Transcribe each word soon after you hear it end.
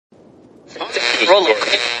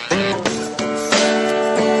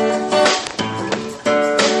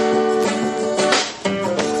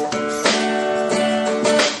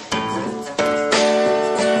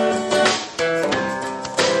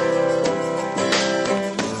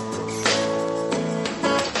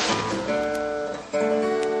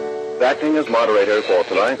Acting as moderator for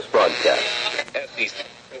tonight's broadcast.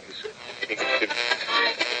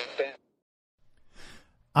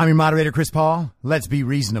 I'm your moderator, Chris Paul. Let's be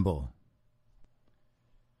reasonable.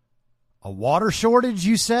 A water shortage,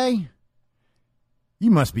 you say?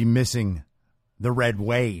 You must be missing the red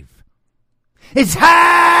wave. It's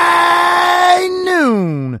high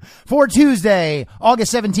noon for Tuesday,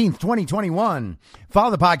 August 17th, 2021.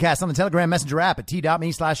 Follow the podcast on the Telegram Messenger app at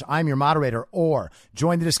t.me/I'm your moderator or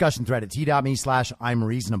join the discussion thread at t.me/I'm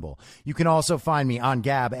reasonable. You can also find me on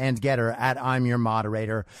Gab and Getter at I'm your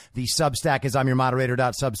moderator. The Substack is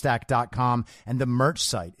imyourmoderator.substack.com and the merch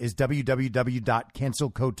site is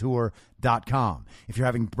www.cancelcouture.com. If you're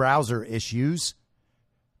having browser issues,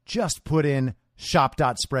 just put in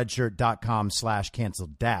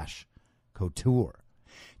shop.spreadshirt.com/cancel-couture.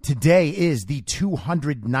 Today is the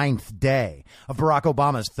 209th day of Barack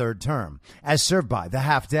Obama's third term, as served by the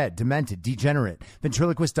half-dead, demented, degenerate,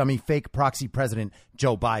 ventriloquist dummy, fake proxy president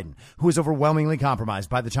Joe Biden, who is overwhelmingly compromised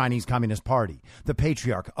by the Chinese Communist Party, the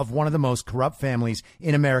patriarch of one of the most corrupt families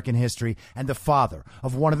in American history, and the father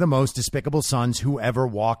of one of the most despicable sons who ever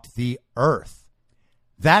walked the earth.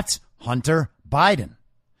 That's Hunter Biden.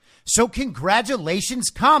 So congratulations,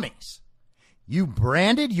 commies. You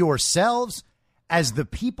branded yourselves as the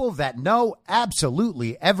people that know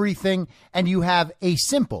absolutely everything, and you have a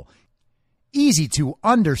simple, easy to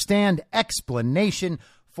understand explanation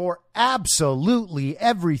for absolutely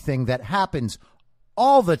everything that happens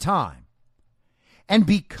all the time. And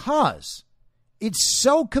because it's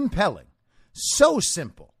so compelling, so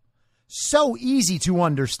simple, so easy to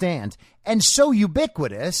understand, and so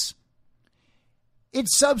ubiquitous, it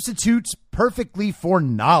substitutes perfectly for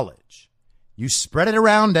knowledge. You spread it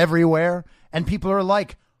around everywhere, and people are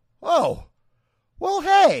like, oh, well,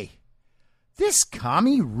 hey, this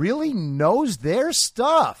commie really knows their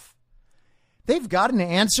stuff. They've got an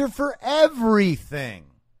answer for everything.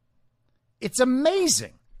 It's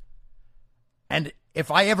amazing. And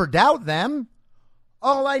if I ever doubt them,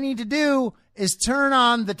 all I need to do is turn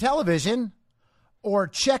on the television or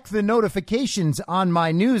check the notifications on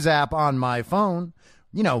my news app on my phone.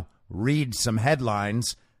 You know, read some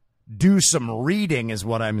headlines. Do some reading is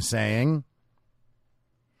what I'm saying.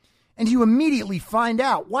 And you immediately find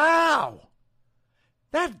out, wow,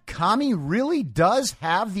 that commie really does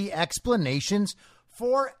have the explanations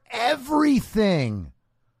for everything.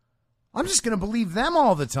 I'm just going to believe them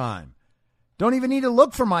all the time. Don't even need to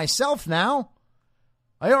look for myself now.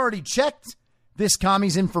 I already checked this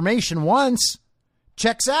commie's information once.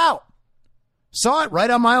 Checks out. Saw it right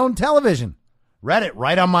on my own television. Read it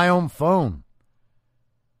right on my own phone.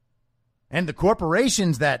 And the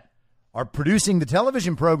corporations that are producing the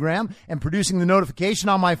television program and producing the notification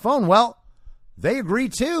on my phone, well, they agree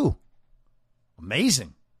too.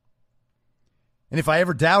 Amazing. And if I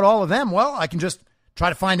ever doubt all of them, well, I can just try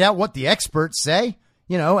to find out what the experts say.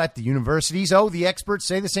 You know, at the universities, oh, the experts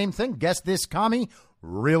say the same thing. Guess this commie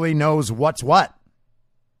really knows what's what.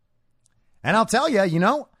 And I'll tell you, you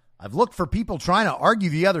know, I've looked for people trying to argue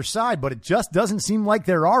the other side, but it just doesn't seem like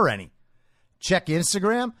there are any. Check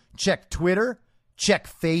Instagram, check Twitter, check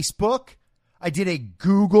Facebook. I did a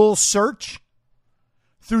Google search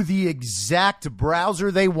through the exact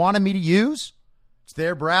browser they wanted me to use. It's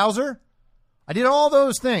their browser. I did all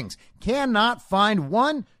those things. Cannot find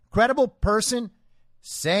one credible person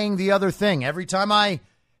saying the other thing. Every time I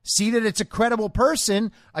see that it's a credible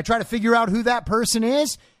person, I try to figure out who that person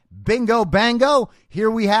is. Bingo, bango.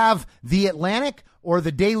 Here we have The Atlantic or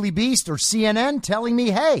the Daily Beast or CNN telling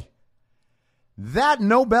me, hey, that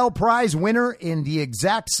Nobel Prize winner in the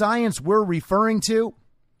exact science we're referring to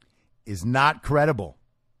is not credible.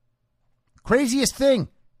 Craziest thing.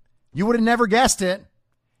 You would have never guessed it.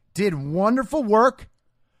 Did wonderful work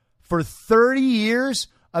for 30 years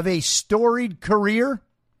of a storied career.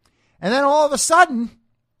 And then all of a sudden,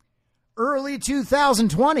 early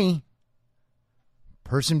 2020,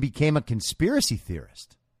 person became a conspiracy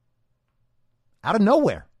theorist. Out of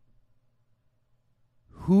nowhere.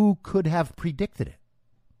 Who could have predicted it?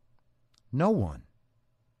 No one.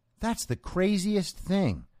 That's the craziest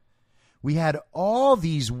thing. We had all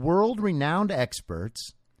these world-renowned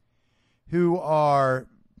experts who are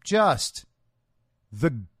just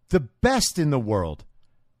the best in the world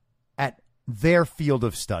at their field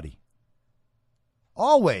of study.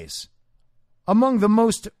 Always among the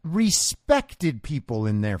most respected people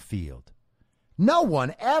in their field. No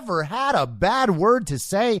one ever had a bad word to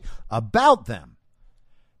say about them.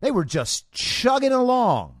 They were just chugging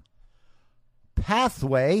along.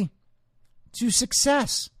 Pathway to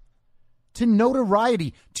success, to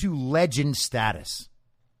notoriety, to legend status.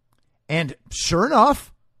 And sure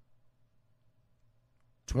enough,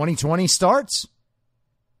 2020 starts.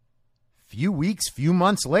 Few weeks, few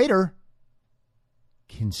months later,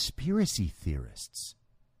 conspiracy theorists.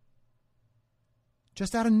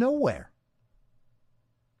 Just out of nowhere.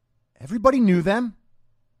 Everybody knew them.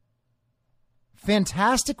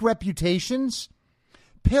 Fantastic reputations,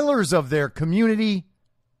 pillars of their community,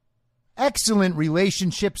 excellent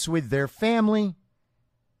relationships with their family,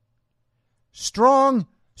 strong,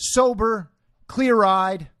 sober,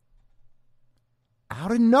 clear-eyed,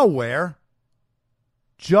 out of nowhere,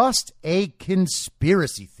 just a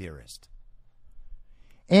conspiracy theorist.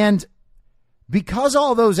 And because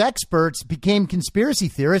all those experts became conspiracy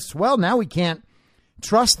theorists, well, now we can't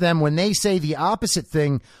trust them when they say the opposite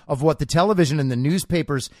thing of what the television and the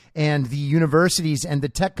newspapers and the universities and the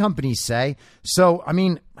tech companies say. So, I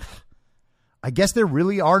mean, I guess there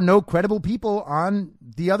really are no credible people on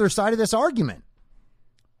the other side of this argument.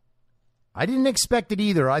 I didn't expect it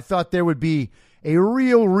either. I thought there would be a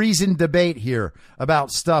real reasoned debate here about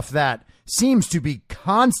stuff that seems to be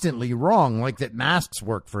constantly wrong, like that masks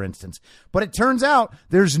work, for instance. But it turns out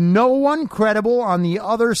there's no one credible on the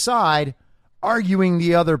other side arguing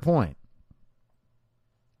the other point.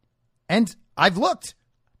 And I've looked.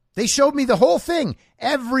 They showed me the whole thing.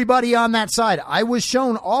 Everybody on that side. I was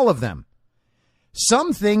shown all of them.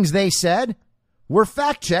 Some things they said were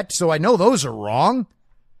fact-checked, so I know those are wrong.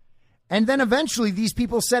 And then eventually these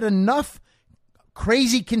people said enough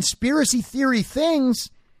crazy conspiracy theory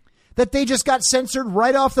things that they just got censored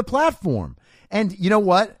right off the platform. And you know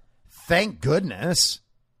what? Thank goodness.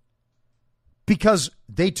 Because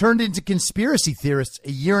they turned into conspiracy theorists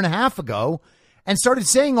a year and a half ago and started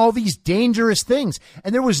saying all these dangerous things.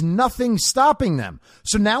 And there was nothing stopping them.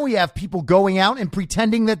 So now we have people going out and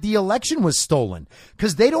pretending that the election was stolen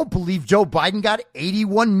because they don't believe Joe Biden got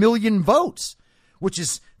 81 million votes, which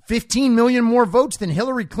is 15 million more votes than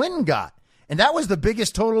Hillary Clinton got. And that was the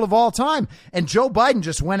biggest total of all time. And Joe Biden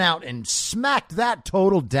just went out and smacked that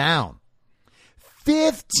total down.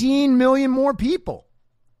 15 million more people.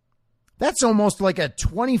 That's almost like a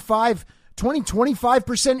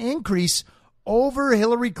 25% increase over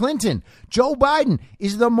Hillary Clinton. Joe Biden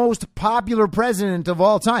is the most popular president of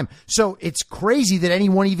all time. So it's crazy that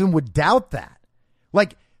anyone even would doubt that.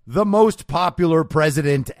 Like the most popular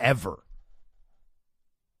president ever.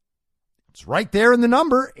 It's right there in the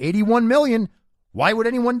number, 81 million. Why would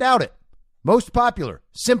anyone doubt it? Most popular.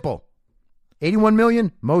 Simple. 81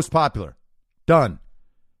 million, most popular. Done.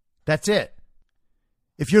 That's it.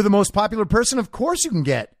 If you're the most popular person, of course you can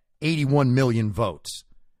get 81 million votes.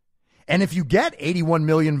 And if you get 81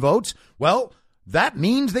 million votes, well, that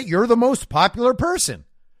means that you're the most popular person.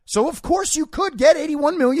 So of course you could get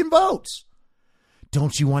 81 million votes.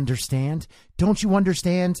 Don't you understand? Don't you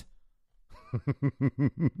understand?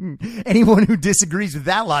 Anyone who disagrees with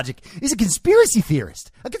that logic is a conspiracy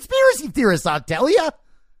theorist. A conspiracy theorist, I'll tell you.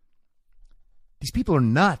 These people are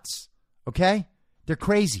nuts, okay? They're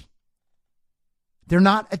crazy. They're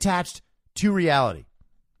not attached to reality.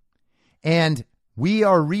 And we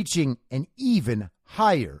are reaching an even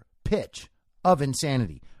higher pitch of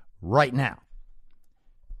insanity right now.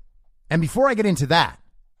 And before I get into that,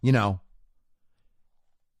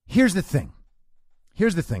 here's the thing.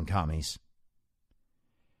 Here's the thing, commies.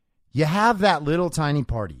 You have that little tiny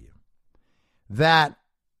part of you that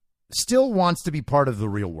still wants to be part of the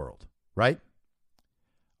real world, right?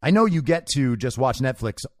 I know you get to just watch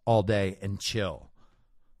Netflix all day and chill.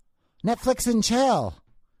 Netflix and chill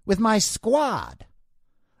with my squad.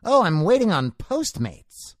 Oh, I'm waiting on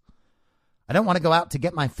Postmates. I don't want to go out to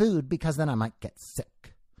get my food because then I might get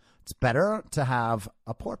sick. It's better to have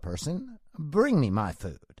a poor person bring me my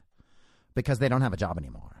food because they don't have a job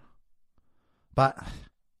anymore. But,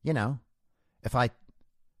 if I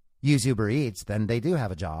use Uber Eats, then they do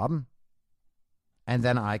have a job. And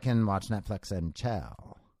then I can watch Netflix and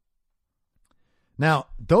chill. Now,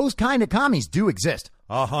 those kind of commies do exist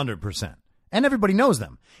 100%. And everybody knows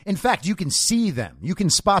them. In fact, you can see them. You can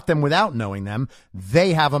spot them without knowing them.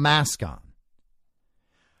 They have a mask on.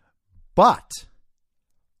 But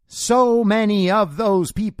so many of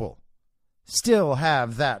those people still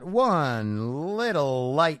have that one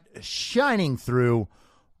little light shining through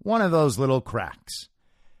one of those little cracks.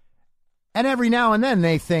 And every now and then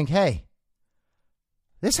they think, hey,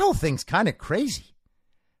 this whole thing's kind of crazy.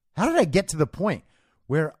 How did I get to the point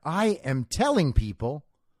where I am telling people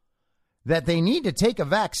that they need to take a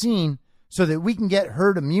vaccine so that we can get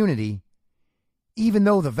herd immunity, even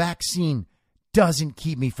though the vaccine doesn't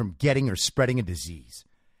keep me from getting or spreading a disease.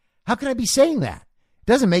 How can I be saying that? It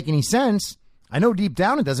doesn't make any sense. I know deep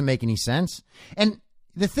down it doesn't make any sense. And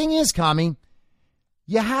the thing is, Kami,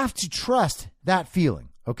 you have to trust that feeling,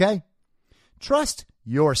 okay? Trust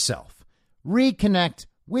yourself. Reconnect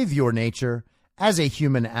with your nature as a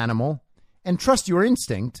human animal and trust your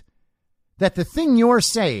instinct that the thing you're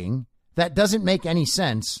saying that doesn't make any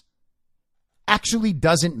sense actually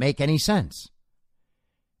doesn't make any sense.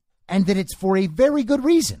 And that it's for a very good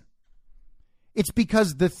reason. It's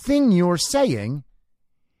because the thing you're saying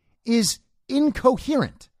is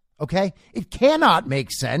incoherent, okay? It cannot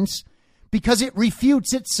make sense because it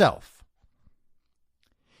refutes itself.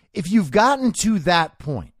 If you've gotten to that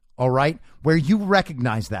point, all right, where you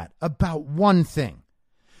recognize that about one thing,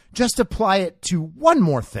 just apply it to one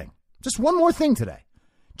more thing. Just one more thing today.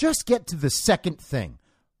 Just get to the second thing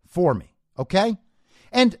for me, okay?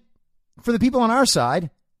 And for the people on our side,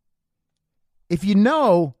 if you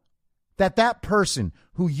know that that person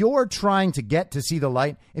who you're trying to get to see the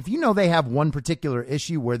light, if you know they have one particular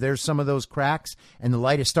issue where there's some of those cracks and the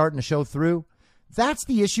light is starting to show through, that's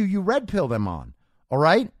the issue you red pill them on, all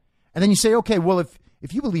right? And then you say, okay, well,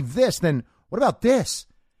 if you believe this, then what about this?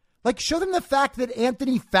 Like, show them the fact that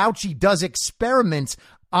Anthony Fauci does experiments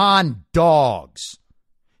on dogs.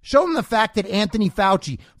 Show them the fact that Anthony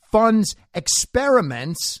Fauci funds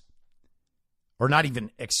experiments, or not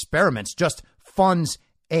even experiments, just funds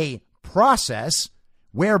a process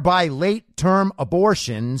whereby late-term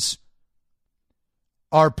abortions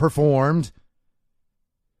are performed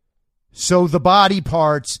so the body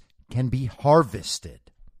parts can be harvested.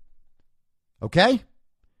 Okay?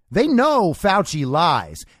 They know Fauci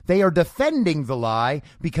lies. They are defending the lie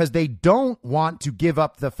because they don't want to give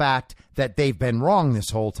up the fact that they've been wrong this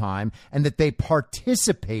whole time and that they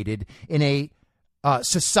participated in a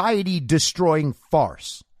society-destroying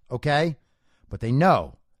farce. Okay? But they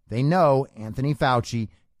know Anthony Fauci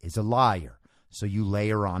is a liar. So you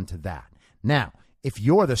layer on to that. Now, if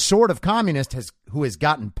you're the sort of communist who has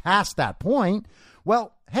gotten past that point,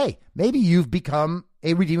 well, hey, maybe you've become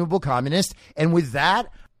a redeemable communist. And with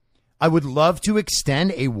that, I would love to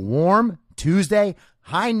extend a warm Tuesday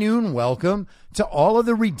high noon welcome to all of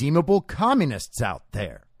the redeemable communists out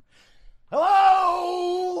there.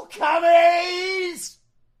 Hello, commies!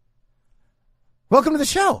 Welcome to the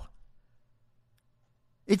show.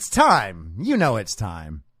 It's time. You know it's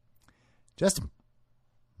time. Just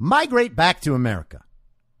migrate back to America.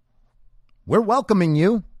 We're welcoming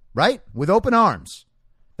you, right? With open arms.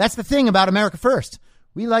 That's the thing about America First.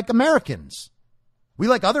 We like Americans. We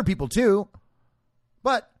like other people too.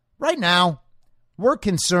 But right now, we're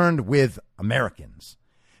concerned with Americans.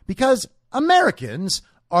 Because Americans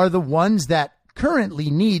are the ones that currently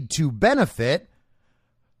need to benefit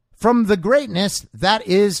from the greatness that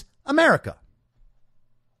is America.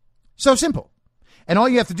 So simple. And all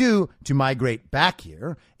you have to do to migrate back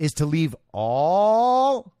here is to leave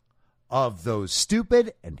all of those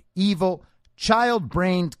stupid and evil,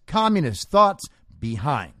 child-brained communist thoughts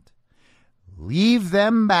behind. Leave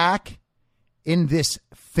them back in this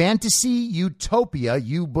fantasy utopia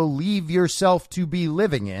you believe yourself to be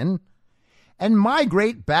living in and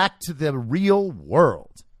migrate back to the real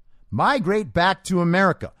world. Migrate back to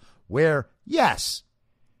America, where, yes,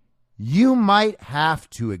 you might have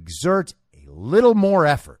to exert a little more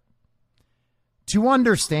effort to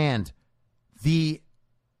understand the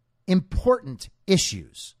important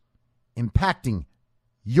issues impacting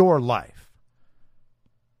your life.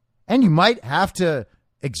 And you might have to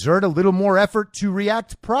exert a little more effort to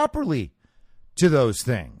react properly to those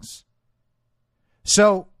things.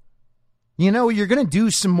 So, you're going to do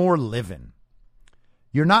some more living.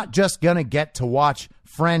 You're not just going to get to watch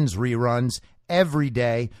Friends reruns every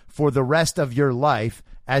day for the rest of your life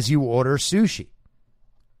as you order sushi.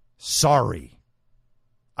 Sorry.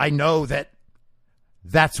 I know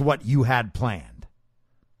that's what you had planned.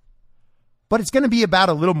 But it's going to be about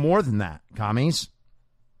a little more than that, commies.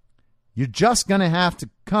 You're just going to have to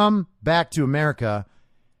come back to America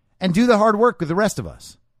and do the hard work with the rest of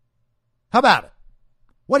us. How about it?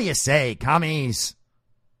 What do you say, commies?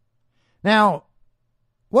 Now,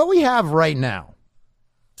 what we have right now,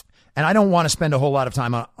 and I don't want to spend a whole lot of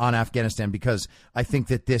time on Afghanistan because I think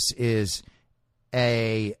that this is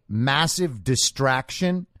a massive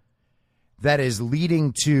distraction that is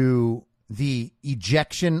leading to the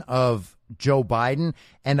ejection of Joe Biden.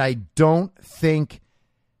 And I don't think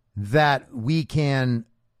that we can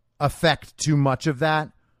affect too much of that.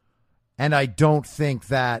 And I don't think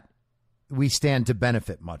that we stand to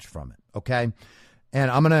benefit much from it. Okay.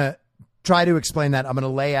 And I'm going to try to explain that. I'm going to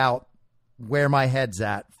lay out where my head's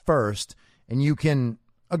at first, and you can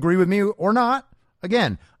agree with me or not.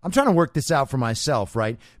 Again, I'm trying to work this out for myself,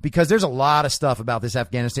 right? Because there's a lot of stuff about this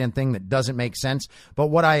Afghanistan thing that doesn't make sense. But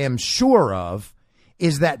what I am sure of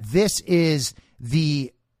is that this is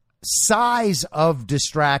the size of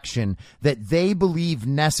distraction that they believe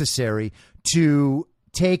necessary to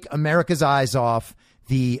take America's eyes off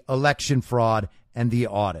the election fraud and the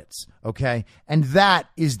audits. Okay. And that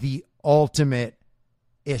is the ultimate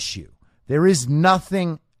issue. There is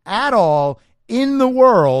nothing at all in the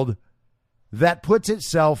world that puts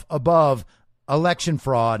itself above election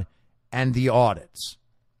fraud and the audits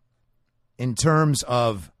in terms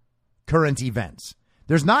of current events.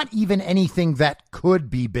 There's not even anything that could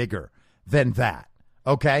be bigger than that.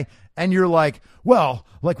 Okay. And you're like, well,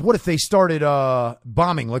 like, what if they started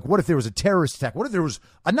bombing? Like, what if there was a terrorist attack? What if there was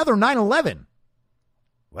another 9/11?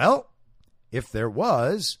 Well, if there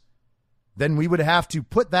was, then we would have to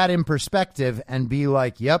put that in perspective and be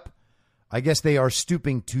like, yep, I guess they are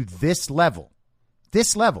stooping to this level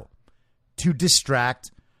to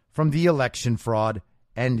distract from the election fraud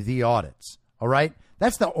and the audits. All right.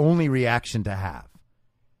 That's the only reaction to have.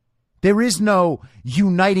 There is no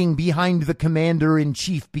uniting behind the commander in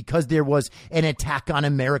chief because there was an attack on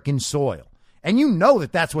American soil. And you know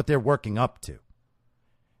that that's what they're working up to.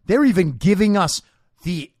 They're even giving us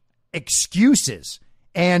the excuses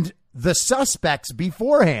and the suspects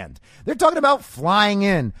beforehand. They're talking about flying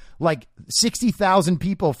in like 60,000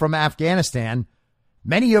 people from Afghanistan,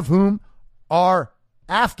 many of whom are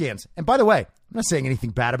Afghans. And by the way, I'm not saying anything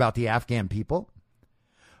bad about the Afghan people,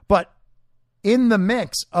 but in the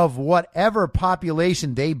mix of whatever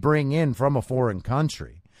population they bring in from a foreign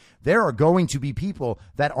country, there are going to be people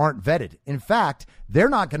that aren't vetted. In fact, they're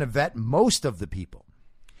not going to vet most of the people.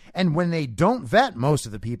 And when they don't vet most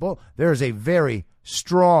of the people, there is a very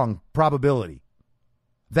strong probability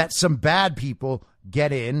that some bad people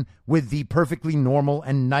get in with the perfectly normal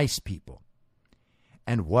and nice people.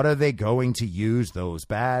 And what are they going to use those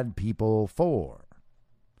bad people for?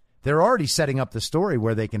 They're already setting up the story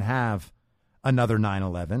where they can have another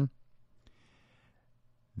 9/11.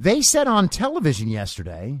 They said on television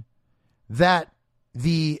yesterday that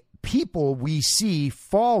the people we see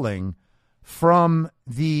falling from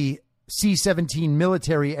the C-17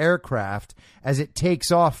 military aircraft as it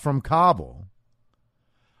takes off from Kabul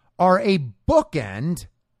are a bookend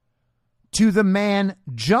to the man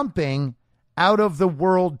jumping out of the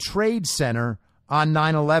World Trade Center on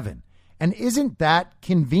 9/11. And isn't that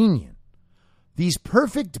convenient? These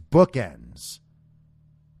perfect bookends,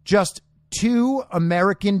 just two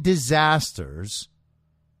American disasters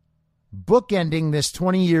bookending this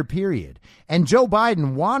 20-year period. And Joe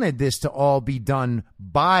Biden wanted this to all be done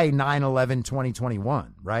by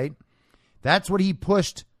 9/11/2021, right? That's what he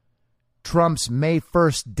pushed Trump's May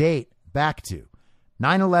 1st date back to,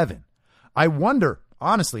 9/11. I wonder,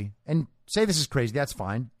 honestly, and say this is crazy, that's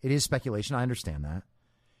fine. It is speculation. I understand that.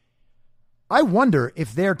 I wonder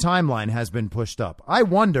if their timeline has been pushed up. I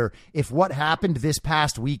wonder if what happened this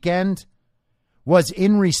past weekend was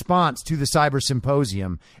in response to the Cyber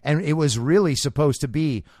Symposium, and it was really supposed to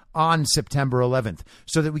be on September 11th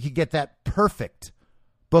so that we could get that perfect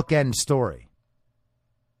bookend story.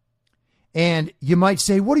 And you might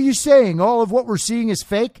say, what are you saying? All of what we're seeing is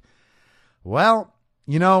fake? Well,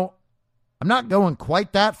 you know, I'm not going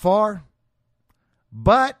quite that far,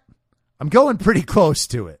 but I'm going pretty close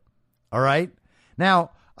to it. All right.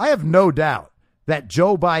 Now, I have no doubt that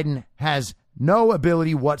Joe Biden has no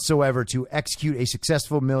ability whatsoever to execute a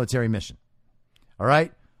successful military mission. All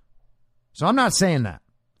right. So I'm not saying that.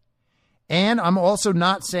 And I'm also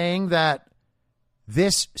not saying that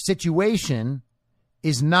this situation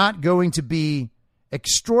is not going to be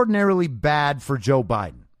extraordinarily bad for Joe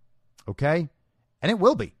Biden. Okay. And it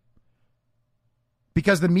will be,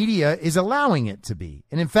 because the media is allowing it to be.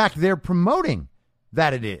 And in fact, they're promoting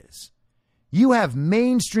that it is. You have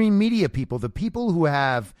mainstream media people, the people who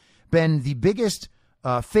have been the biggest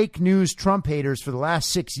fake news Trump haters for the last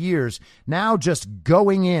 6 years, now just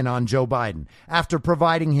going in on Joe Biden after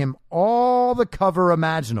providing him all the cover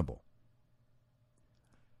imaginable.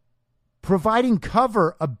 Providing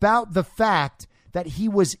cover about the fact that he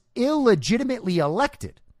was illegitimately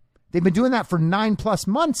elected. They've been doing that for 9+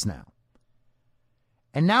 months now.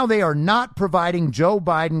 And now they are not providing Joe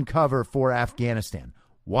Biden cover for Afghanistan.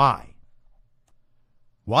 Why?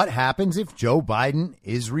 What happens if Joe Biden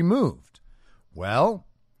is removed? Well,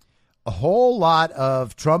 a whole lot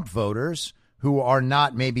of Trump voters who are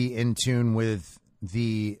not maybe in tune with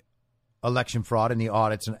the election fraud and the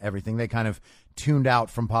audits and everything, they kind of tuned out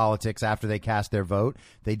from politics after they cast their vote.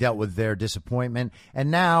 They dealt with their disappointment. And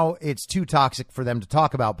now it's too toxic for them to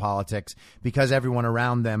talk about politics because everyone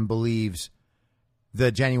around them believes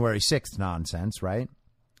the January 6th nonsense, right?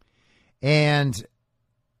 And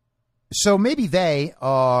so maybe they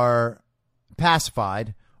are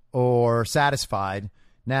pacified or satisfied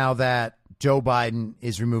now that Joe Biden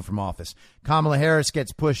is removed from office. Kamala Harris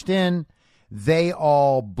gets pushed in. They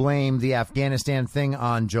all blame the Afghanistan thing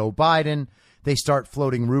on Joe Biden. They start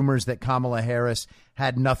floating rumors that Kamala Harris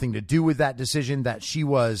had nothing to do with that decision, that she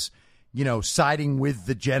was, siding with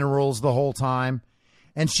the generals the whole time.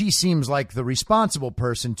 And she seems like the responsible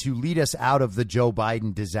person to lead us out of the Joe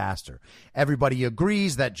Biden disaster. Everybody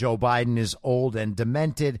agrees that Joe Biden is old and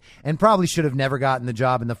demented and probably should have never gotten the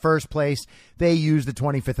job in the first place. They used the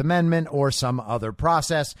 25th Amendment or some other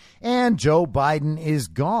process, and Joe Biden is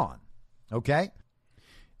gone. Okay?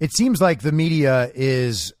 It seems like the media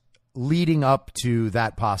is leading up to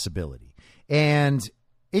that possibility. And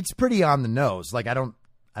it's pretty on the nose. Like, I don't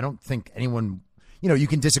think anyone, you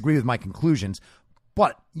can disagree with my conclusions,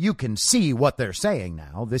 but you can see what they're saying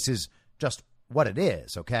now. This is just what it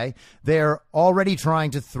is, okay? They're already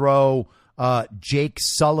trying to throw Jake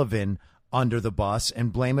Sullivan under the bus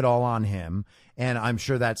and blame it all on him. And I'm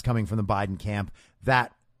sure that's coming from the Biden camp.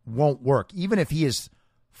 That won't work. Even if he is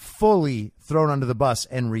fully thrown under the bus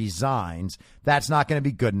and resigns, that's not going to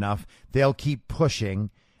be good enough. They'll keep pushing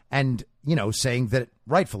and, saying that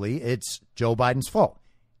rightfully it's Joe Biden's fault.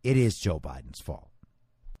 It is Joe Biden's fault.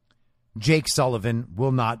 Jake Sullivan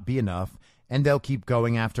will not be enough, and they'll keep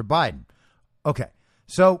going after Biden. Okay,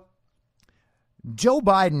 so Joe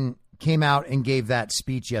Biden came out and gave that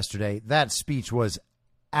speech yesterday. That speech was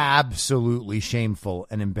absolutely shameful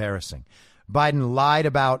and embarrassing. Biden lied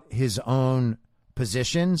about his own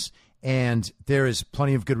positions, and there is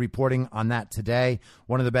plenty of good reporting on that today.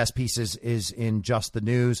 One of the best pieces is in Just the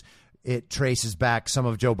News. It traces back some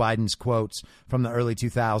of Joe Biden's quotes from the early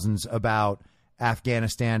 2000s about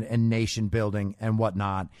Afghanistan and nation building and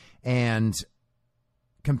whatnot, and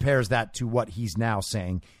compares that to what he's now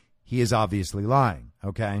saying. He is obviously lying,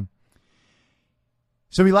 okay?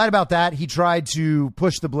 So he lied about that. He tried to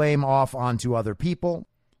push the blame off onto other people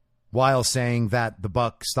while saying that the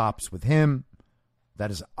buck stops with him. That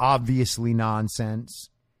is obviously nonsense.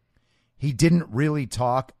 He didn't really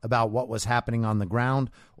talk about what was happening on the ground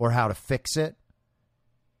or how to fix it.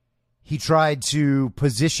 He tried to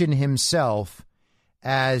position himself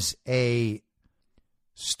as a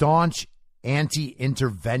staunch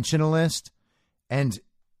anti-interventionalist, and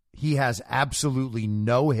he has absolutely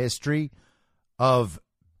no history of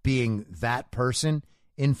being that person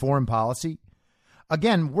in foreign policy.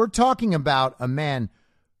 Again, we're talking about a man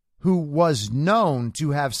who was known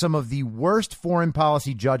to have some of the worst foreign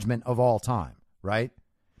policy judgment of all time, right?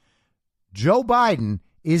 Joe Biden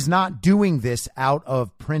is not doing this out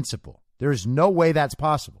of principle. There is no way that's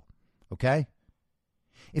possible, okay?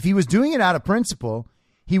 If he was doing it out of principle,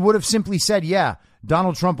 he would have simply said, yeah,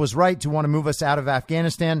 Donald Trump was right to want to move us out of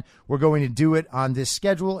Afghanistan. We're going to do it on this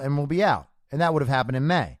schedule and we'll be out. And that would have happened in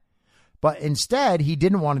May. But instead, he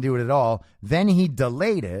didn't want to do it at all. Then he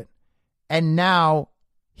delayed it, and now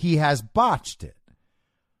he has botched it.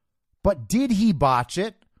 But did he botch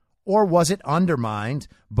it, or was it undermined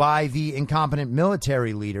by the incompetent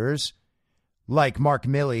military leaders like Mark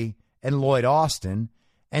Milley and Lloyd Austin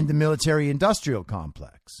and the military-industrial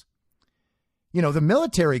complex? The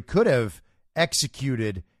military could have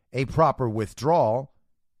executed a proper withdrawal.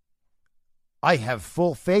 I have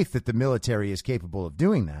full faith that the military is capable of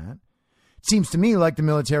doing that. It seems to me like the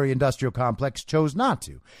military-industrial complex chose not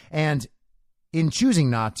to. And in choosing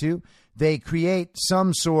not to, they create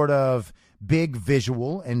some sort of big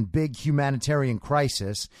visual and big humanitarian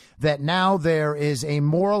crisis that now there is a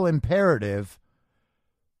moral imperative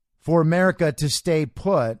for America to stay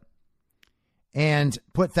put and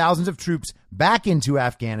put thousands of troops back into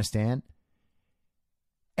Afghanistan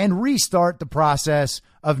and restart the process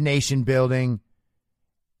of nation building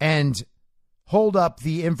and hold up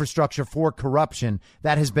the infrastructure for corruption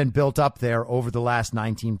that has been built up there over the last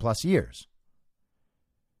 19 plus years.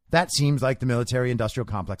 That seems like the military-industrial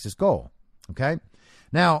complex's goal, okay?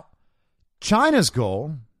 Now, China's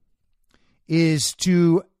goal is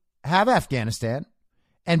to have Afghanistan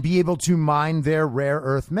and be able to mine their rare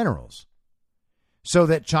earth minerals so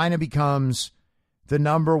that China becomes the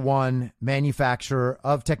number one manufacturer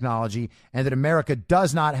of technology and that America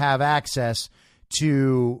does not have access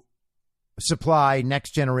to supply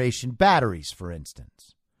next-generation batteries, for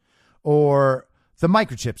instance, or the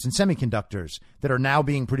microchips and semiconductors that are now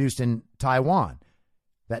being produced in Taiwan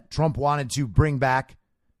that Trump wanted to bring back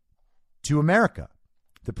to America.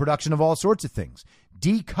 the production of all sorts of things.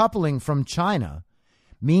 Decoupling from China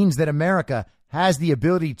means that America has the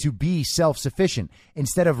ability to be self-sufficient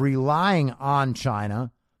instead of relying on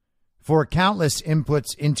China for countless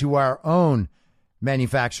inputs into our own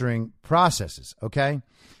manufacturing processes, okay?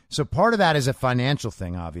 So part of that is a financial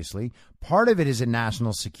thing, obviously. Part of it is a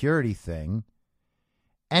national security thing.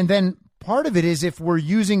 And then part of it is if we're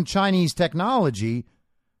using Chinese technology,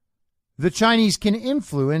 the Chinese can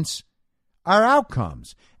influence our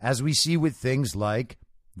outcomes, as we see with things like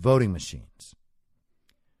voting machines.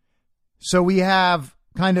 So we have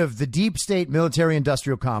kind of the deep state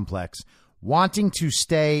military-industrial complex wanting to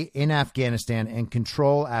stay in Afghanistan and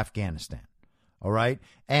control Afghanistan, all right?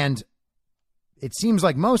 And it seems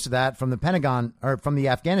like most of that from the Pentagon or from the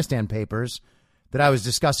Afghanistan papers that I was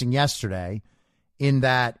discussing yesterday in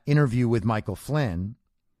that interview with Michael Flynn,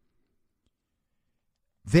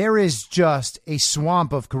 there is just a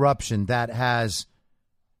swamp of corruption that has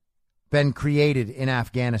been created in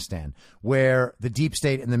Afghanistan where the deep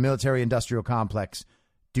state and the military-industrial complex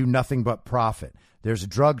do nothing but profit. There's a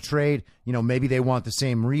drug trade. You know, maybe they want the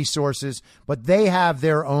same resources, but they have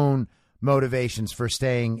their own motivations for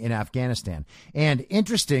staying in Afghanistan. And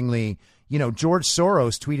interestingly, you know, George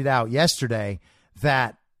Soros tweeted out yesterday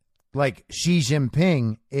that like Xi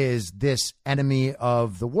Jinping is this enemy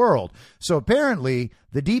of the world. So apparently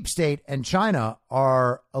the deep state and China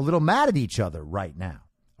are a little mad at each other right now.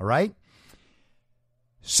 All right.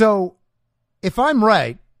 So if I'm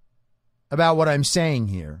right about what I'm saying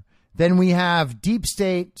here, then we have deep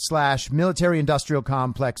state / military industrial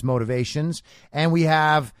complex motivations, and we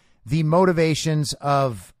have the motivations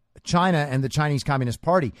of China and the Chinese Communist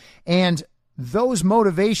Party. And those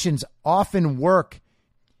motivations often work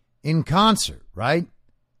in concert, right?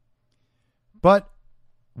 But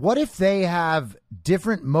what if they have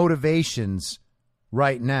different motivations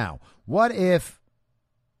right now? What if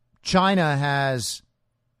China has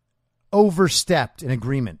overstepped an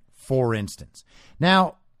agreement, for instance?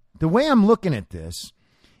 Now, the way I'm looking at this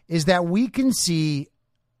is that we can see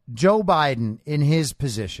Joe Biden in his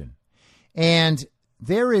position, and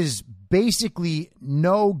there is basically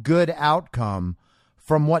no good outcome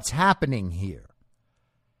from what's happening here.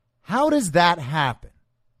 How does that happen,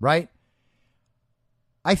 right?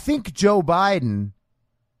 I think Joe Biden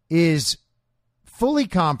is fully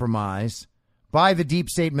compromised by the deep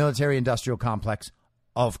state military industrial complex,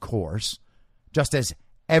 of course, just as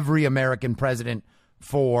every American president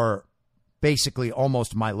for basically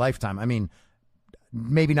almost my lifetime. I mean,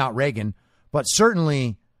 maybe not Reagan, but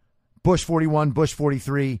certainly Bush 41, Bush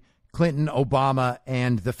 43, Clinton, Obama,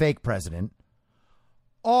 and the fake president,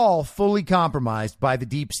 all fully compromised by the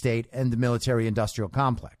deep state and the military industrial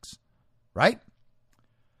complex, right?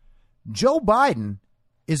 Joe Biden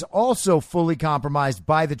is also fully compromised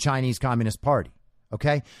by the Chinese Communist Party,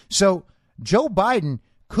 okay? So Joe Biden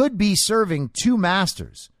could be serving two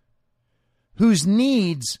masters whose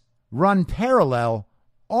needs run parallel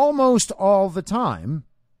almost all the time,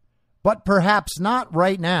 but perhaps not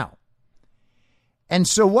right now. And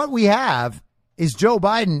so what we have is Joe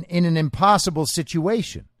Biden in an impossible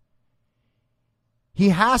situation. He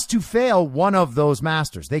has to fail one of those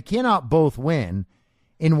masters. They cannot both win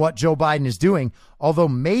in what Joe Biden is doing, although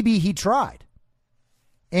maybe he tried.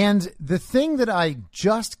 And the thing that I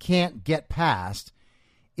just can't get past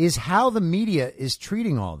is how the media is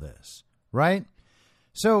treating all this, right?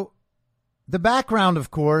 So the background, of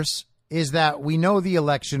course, is that we know the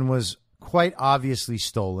election was quite obviously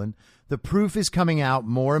stolen. The proof is coming out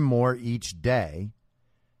more and more each day.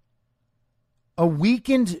 A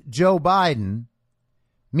weakened Joe Biden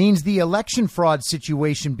means the election fraud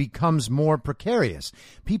situation becomes more precarious.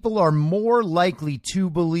 People are more likely to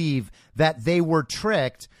believe that they were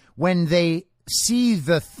tricked when they see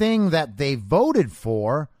the thing that they voted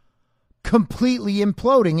for completely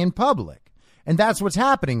imploding in public. And that's what's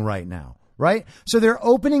happening right now, right? So they're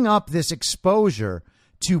opening up this exposure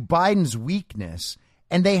to Biden's weakness,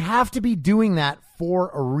 and they have to be doing that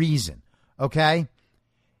for a reason, okay?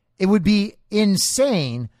 It would be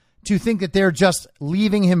insane to think that they're just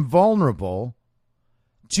leaving him vulnerable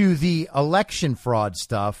to the election fraud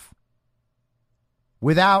stuff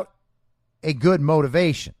without a good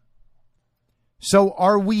motivation. So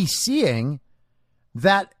are we seeing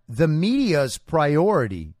that the media's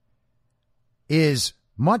priority is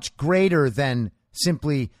much greater than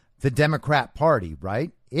simply the Democrat Party,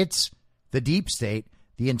 right? It's the deep state,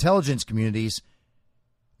 the intelligence communities,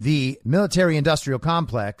 the military-industrial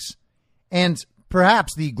complex, and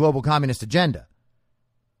perhaps the global communist agenda.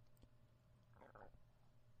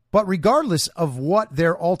 But regardless of what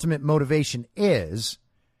their ultimate motivation is,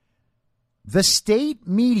 the state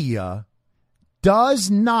media does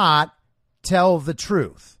not tell the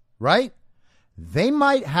truth, right? They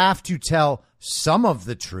might have to tell some of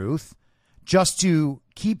the truth just to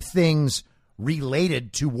keep things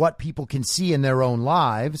related to what people can see in their own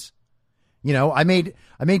lives. You know, I made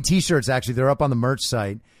T-shirts, actually. They're up on the merch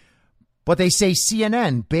site. But they say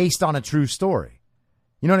CNN based on a true story.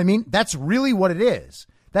 You know what I mean? That's really what it is.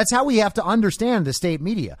 That's how we have to understand the state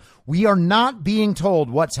media. We are not being told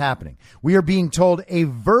what's happening. We are being told a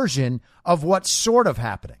version of what's sort of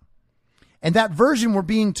happening. And that version we're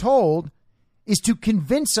being told is to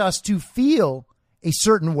convince us to feel a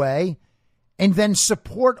certain way and then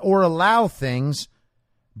support or allow things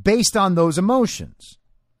based on those emotions.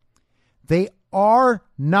 They are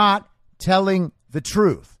not telling the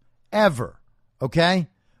truth, ever, okay?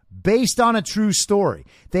 Based on a true story.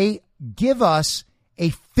 They give us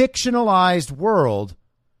a fictionalized world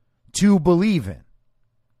to believe in.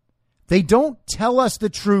 They don't tell us the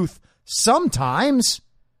truth sometimes.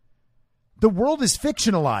 The world is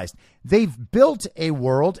fictionalized. They've built a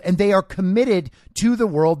world and they are committed to the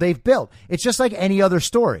world they've built. It's just like any other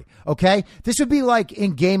story, okay? This would be like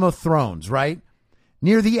in Game of Thrones, right?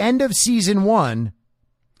 Near the end of season 1,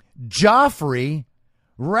 Joffrey,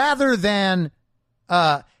 rather than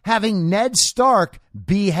having Ned Stark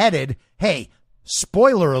beheaded, hey,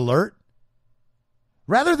 spoiler alert,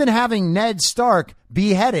 rather than having Ned Stark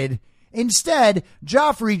beheaded, instead,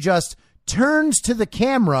 Joffrey just turns to the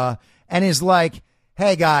camera and is like,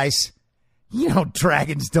 hey, guys, you know,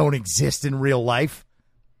 dragons don't exist in real life.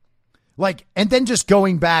 Like, and then just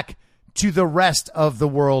going back to the rest of the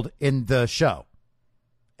world in the show.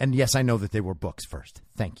 And yes, I know that they were books first.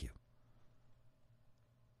 Thank you.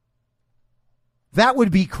 That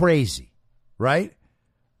would be crazy, right?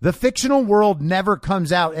 The fictional world never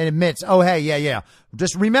comes out and admits, oh, hey, yeah.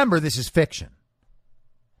 Just remember, this is fiction.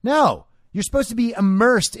 No, you're supposed to be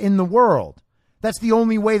immersed in the world. That's the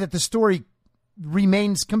only way that the story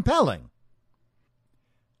remains compelling.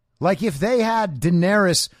 Like if they had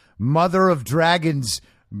Daenerys, mother of dragons,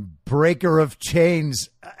 breaker of chains,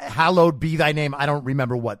 hallowed be thy name. I don't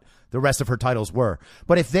remember what the rest of her titles were.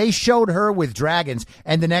 But if they showed her with dragons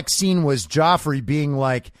and the next scene was Joffrey being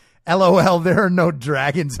like, LOL, there are no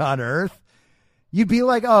dragons on Earth, you'd be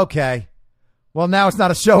like, okay, well, now it's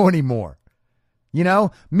not a show anymore. You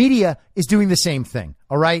know, media is doing the same thing.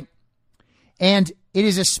 All right. And it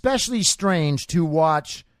is especially strange to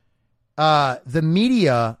watch the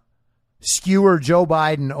media skewer Joe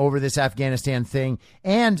Biden over this Afghanistan thing,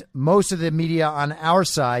 and most of the media on our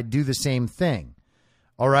side do the same thing.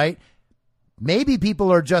 All right. Maybe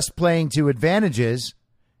people are just playing to advantages.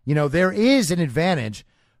 You know, there is an advantage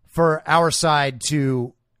for our side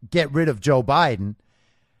to get rid of Joe Biden.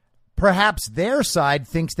 Perhaps their side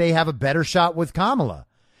thinks they have a better shot with Kamala.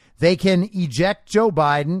 They can eject Joe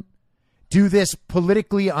Biden, do this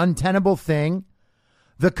politically untenable thing.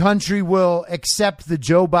 The country will accept the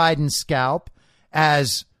Joe Biden scalp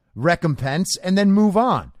as recompense and then move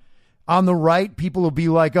on. On the right, people will be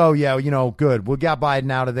like, oh, yeah, you know, good. We'll get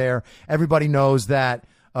Biden out of there. Everybody knows that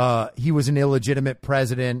he was an illegitimate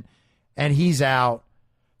president and he's out.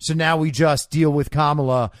 So now we just deal with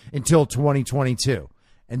Kamala until 2022.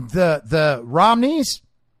 And the Romneys,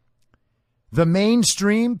 the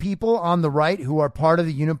mainstream people on the right who are part of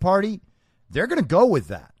the Uniparty, they're going to go with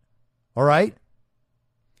that. All right.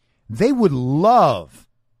 They would love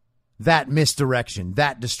that misdirection,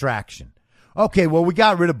 that distraction. Okay, well, we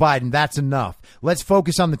got rid of Biden. That's enough. Let's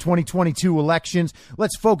focus on the 2022 elections.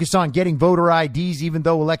 Let's focus on getting voter IDs, even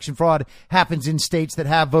though election fraud happens in states that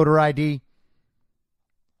have voter ID.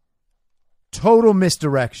 Total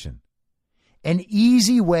misdirection. An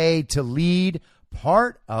easy way to lead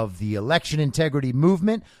part of the election integrity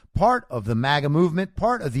movement, part of the MAGA movement,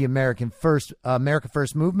 part of the America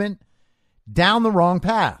First movement down the wrong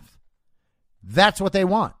path. That's what they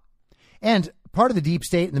want. And part of the deep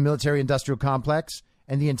state and the military industrial complex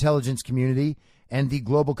and the intelligence community and the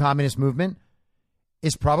global communist movement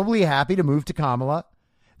is probably happy to move to Kamala.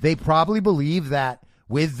 They probably believe that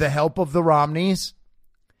with the help of the Romneys,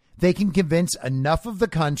 they can convince enough of the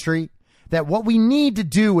country that what we need to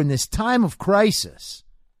do in this time of crisis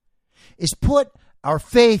is put our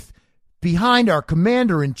faith behind our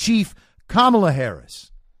commander-in-chief, Kamala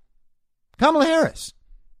Harris. Kamala Harris,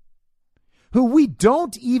 who we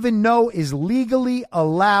don't even know is legally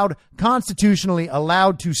allowed, constitutionally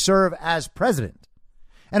allowed to serve as president.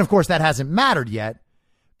 And of course, that hasn't mattered yet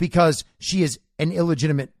because she is an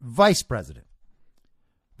illegitimate vice president.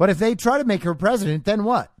 But if they try to make her president, then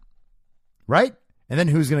what? Right? And then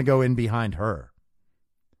who's going to go in behind her?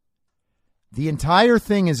 The entire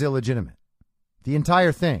thing is illegitimate. The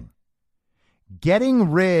entire thing.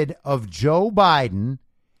 getting rid of Joe Biden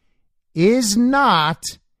is not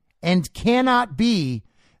and cannot be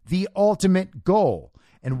the ultimate goal.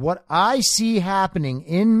 And what I see happening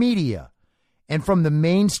in media and from the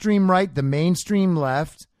mainstream right, the mainstream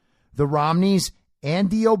left, the Romneys and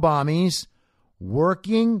the Obamas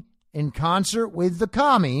working in concert with the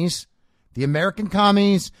commies, the American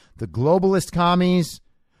commies, the globalist commies,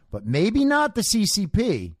 but maybe not the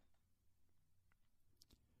CCP.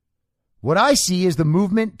 What I see is the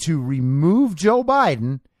movement to remove Joe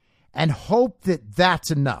Biden and hope that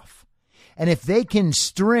that's enough. And if they can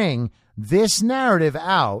string this narrative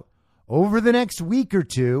out over the next week or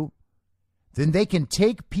two, then they can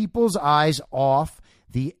take people's eyes off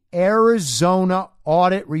the Arizona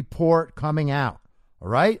audit report coming out. All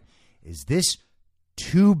right? Is this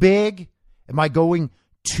too big? Am I going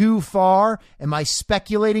too far? Am I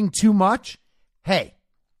speculating too much? Hey,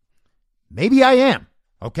 maybe I am.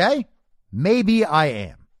 Okay? Maybe I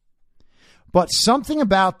am. But something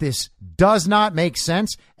about this does not make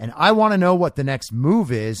sense, and I want to know what the next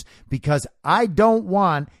move is because I don't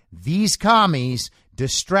want these commies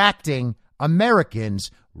distracting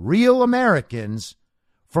Americans, real Americans,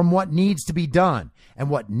 from what needs to be done. And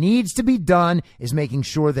what needs to be done is making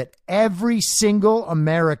sure that every single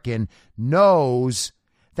American knows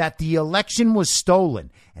that the election was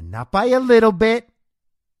stolen, and not by a little bit,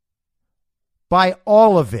 by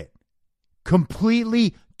all of it.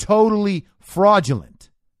 Completely, totally fraudulent.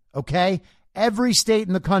 Okay? Every state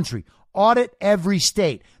in the country. Audit every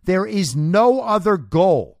state. There is no other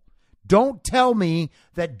goal. Don't tell me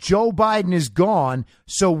that Joe Biden is gone,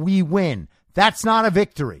 so we win. That's not a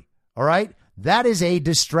victory. All right? That is a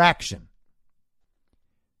distraction.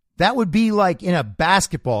 That would be like in a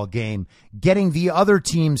basketball game, getting the other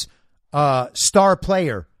team's star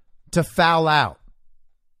player to foul out.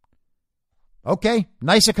 Okay,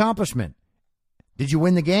 nice accomplishment. Did you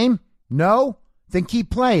win the game? No? Then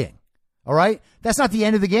keep playing. All right? That's not the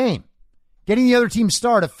end of the game. Getting the other team's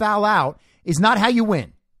star to foul out is not how you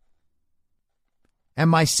win. And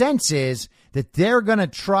my sense is that they're going to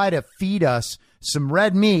try to feed us some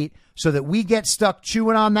red meat so that we get stuck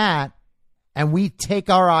chewing on that and we take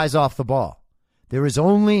our eyes off the ball. There is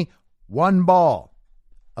only one ball.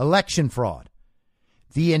 Election fraud.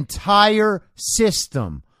 The entire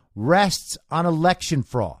system rests on election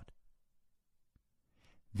fraud.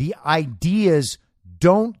 The ideas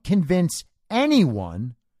don't convince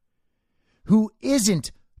anyone who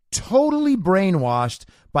isn't totally brainwashed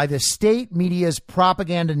by the state media's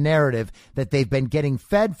propaganda narrative that they've been getting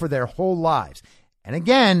fed for their whole lives. And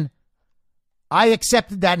again, I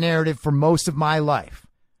accepted that narrative for most of my life.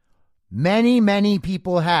 Many, many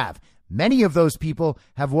people have. Many of those people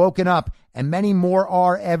have woken up, and many more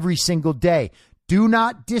are every single day. Do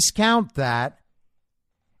not discount that.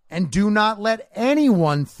 And do not let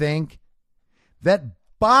anyone think that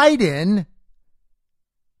Biden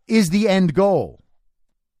is the end goal.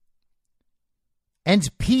 And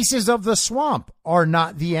pieces of the swamp are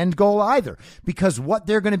not the end goal either, because what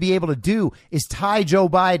they're going to be able to do is tie Joe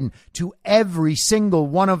Biden to every single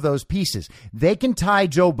one of those pieces. They can tie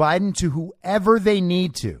Joe Biden to whoever they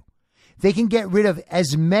need to. They can get rid of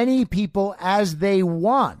as many people as they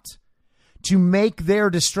want to make their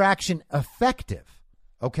distraction effective.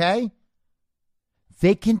 Okay?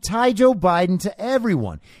 They can tie Joe Biden to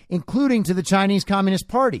everyone, including to the Chinese Communist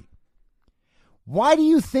Party. Why do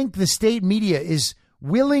you think the state media is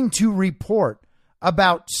willing to report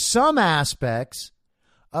about some aspects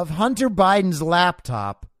of Hunter Biden's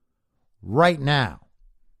laptop right now?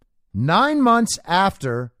 9 months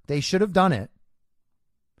after they should have done it,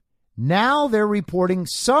 now they're reporting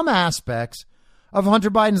some aspects of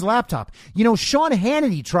Hunter Biden's laptop. You know, Sean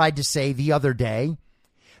Hannity tried to say the other day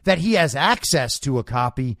that he has access to a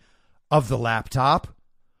copy of the laptop,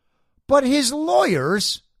 but his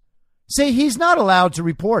lawyers say he's not allowed to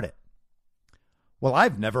report it. Well,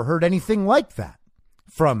 I've never heard anything like that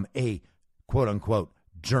from a quote-unquote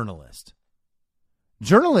journalist.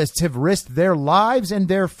 Journalists have risked their lives and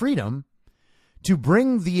their freedom to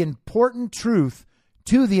bring the important truth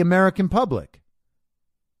to the American public.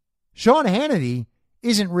 Sean Hannity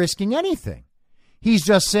isn't risking anything. He's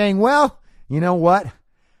just saying, well, you know what?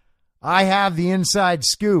 I have the inside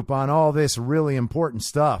scoop on all this really important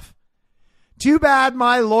stuff. Too bad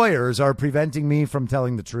my lawyers are preventing me from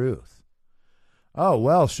telling the truth. Oh,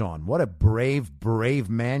 well, Sean, what a brave, brave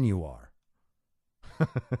man you are.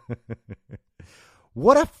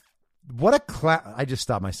 What a clown. I just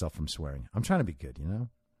stopped myself from swearing. I'm trying to be good, you know?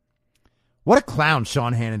 What a clown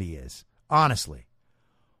Sean Hannity is. Honestly.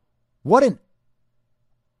 I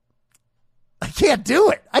can't do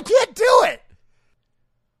it. I can't do it.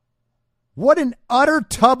 What an utter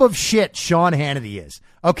tub of shit Sean Hannity is,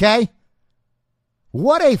 okay?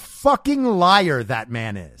 What a fucking liar that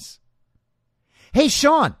man is. Hey,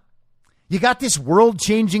 Sean, you got this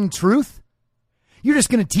world-changing truth? You're just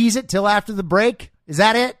going to tease it till after the break? Is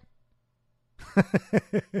that it?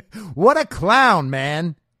 What a clown,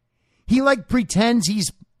 man. He pretends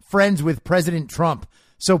he's friends with President Trump,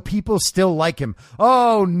 so people still like him.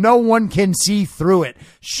 Oh, no one can see through it.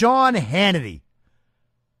 Sean Hannity.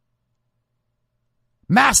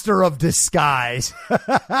 Master of disguise.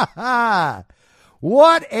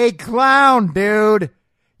 What a clown, dude.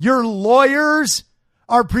 Your lawyers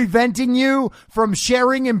are preventing you from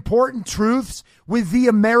sharing important truths with the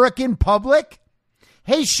American public?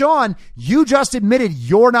 Hey, Sean, you just admitted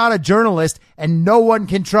you're not a journalist and no one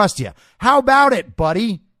can trust you. How about it,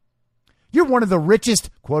 buddy? You're one of the richest,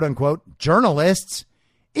 quote unquote, journalists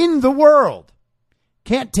in the world.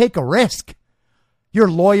 Can't take a risk. Your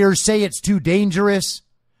lawyers say it's too dangerous.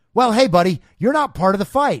 Well, hey, buddy, you're not part of the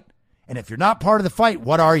fight. And if you're not part of the fight,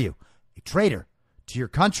 what are you? A traitor to your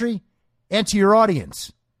country and to your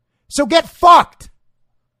audience. So get fucked.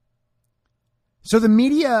 So the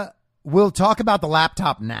media will talk about the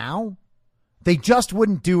laptop now. They just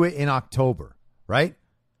wouldn't do it in October, right?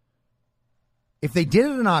 If they did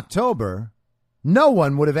it in October, no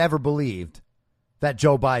one would have ever believed that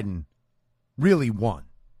Joe Biden really won,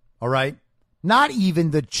 all right? Not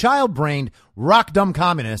even the child-brained, rock-dumb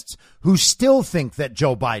communists who still think that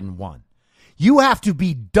Joe Biden won. You have to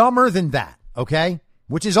be dumber than that, okay?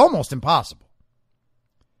 Which is almost impossible.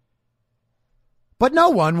 But no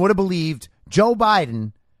one would have believed Joe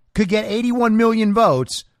Biden could get 81 million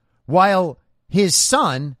votes while his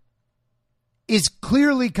son is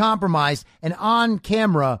clearly compromised and on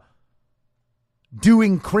camera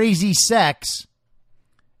doing crazy sex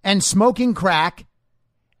and smoking crack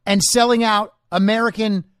and selling out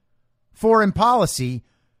American foreign policy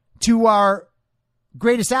to our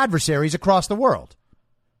greatest adversaries across the world.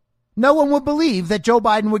 No one would believe that Joe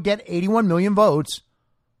Biden would get 81 million votes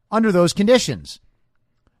under those conditions.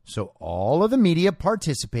 So all of the media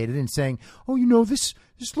participated in saying, oh, you know, this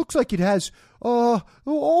looks like it has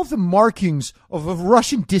all the markings of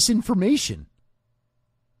Russian disinformation.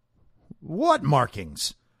 What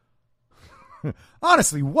markings?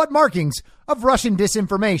 Honestly, what markings of Russian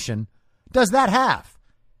disinformation does that have?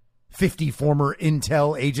 50 former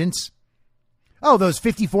intel agents. Oh, those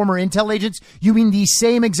 50 former intel agents? You mean the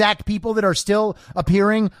same exact people that are still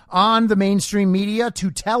appearing on the mainstream media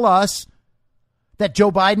to tell us that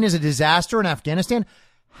Joe Biden is a disaster in Afghanistan?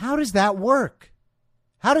 How does that work?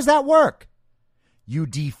 How does that work? You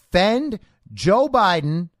defend Joe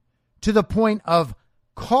Biden to the point of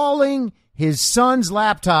calling his son's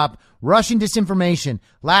laptop Russian disinformation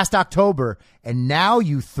last October, and now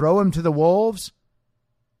you throw him to the wolves?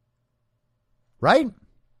 Right?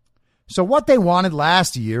 So what they wanted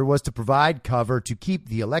last year was to provide cover to keep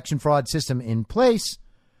the election fraud system in place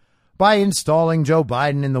by installing Joe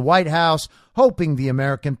Biden in the White House, hoping the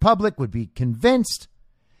American public would be convinced,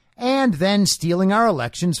 and then stealing our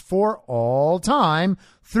elections for all time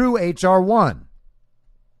through H.R. 1.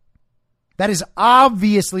 That is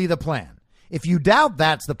obviously the plan. If you doubt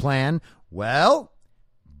that's the plan, well,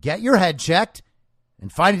 get your head checked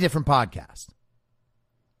and find a different podcast.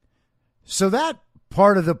 So that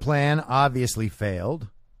part of the plan obviously failed.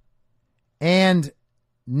 And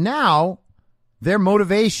now their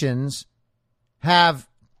motivations have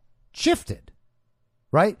shifted,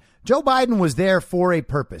 right? Joe Biden was there for a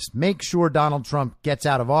purpose. Make sure Donald Trump gets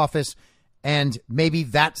out of office. And maybe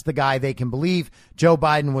that's the guy they can believe. Joe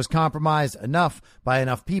Biden was compromised enough by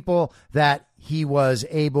enough people that he was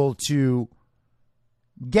able to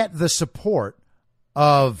get the support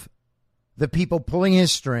of the people pulling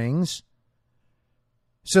his strings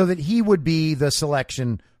so that he would be the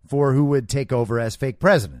selection for who would take over as fake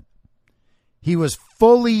president. He was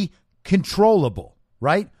fully controllable,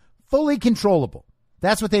 right? Fully controllable.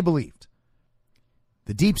 That's what they believed.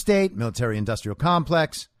 The deep state, military-industrial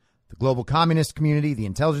complex, the global communist community, the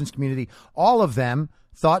intelligence community, all of them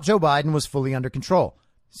thought Joe Biden was fully under control.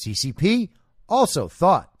 CCP also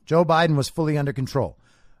thought Joe Biden was fully under control.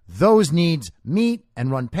 Those needs meet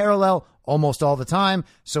and run parallel almost all the time,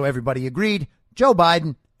 so everybody agreed, Joe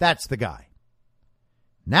Biden, that's the guy.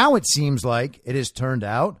 Now it seems like it has turned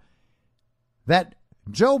out that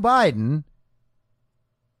Joe Biden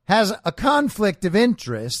has a conflict of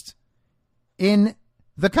interest in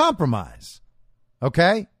the compromise,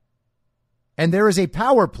 okay? And there is a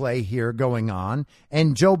power play here going on,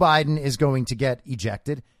 and Joe Biden is going to get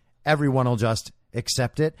ejected. Everyone will just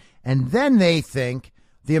accept it. And then they think,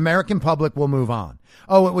 the American public will move on.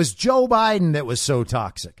 Oh, it was Joe Biden that was so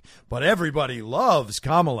toxic, but everybody loves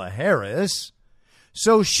Kamala Harris.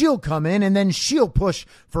 So she'll come in and then she'll push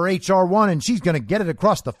for H.R. 1 and she's going to get it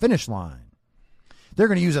across the finish line. They're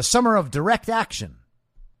going to use a summer of direct action,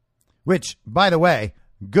 which, by the way,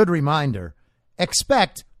 good reminder,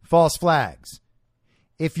 expect false flags.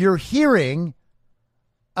 If you're hearing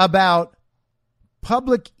about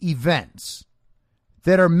public events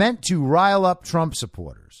that are meant to rile up Trump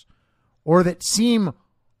supporters or that seem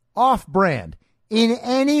off-brand in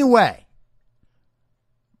any way,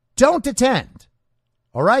 don't attend,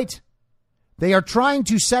 all right? They are trying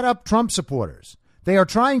to set up Trump supporters. They are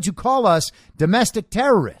trying to call us domestic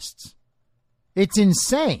terrorists. It's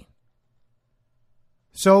insane.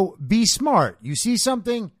 So be smart. You see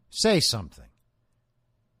something, say something.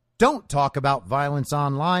 Don't talk about violence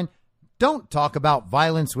online. Don't talk about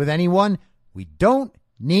violence with anyone. We don't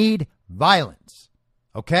need violence.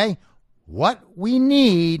 Okay? What we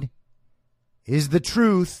need is the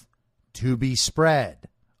truth to be spread.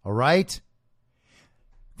 All right?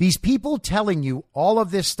 These people telling you all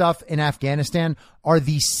of this stuff in Afghanistan are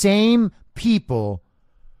the same people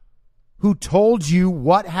who told you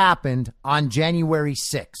what happened on January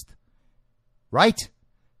 6th. Right?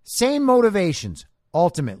 Same motivations,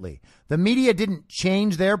 ultimately. The media didn't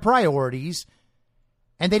change their priorities,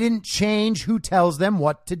 and they didn't change who tells them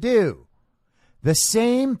what to do. The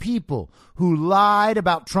same people who lied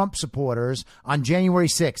about Trump supporters on January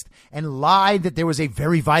 6th and lied that there was a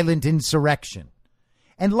very violent insurrection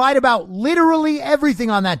and lied about literally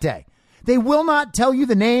everything on that day. They will not tell you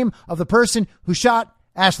the name of the person who shot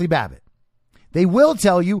Ashley Babbitt. They will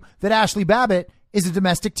tell you that Ashley Babbitt is a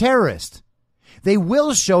domestic terrorist. They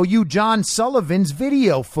will show you John Sullivan's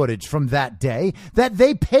video footage from that day that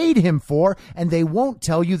they paid him for, and they won't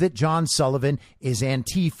tell you that John Sullivan is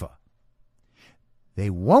Antifa. They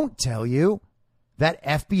won't tell you that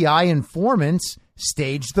FBI informants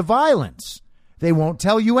staged the violence. They won't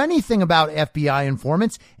tell you anything about FBI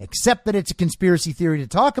informants except that it's a conspiracy theory to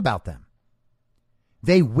talk about them.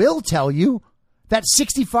 They will tell you that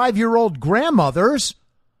 65-year-old grandmothers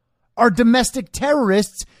are domestic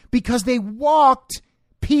terrorists because they walked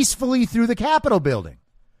peacefully through the Capitol building.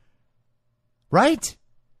 Right?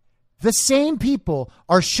 The same people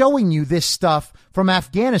are showing you this stuff from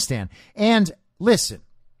Afghanistan. And listen,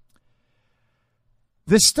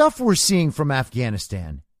 the stuff we're seeing from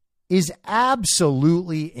Afghanistan is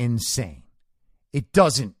absolutely insane. It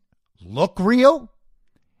doesn't look real,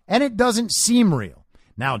 and it doesn't seem real.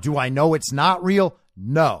 Now, do I know it's not real?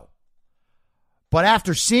 No. But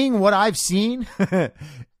after seeing what I've seen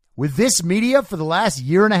with this media for the last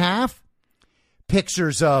year and a half,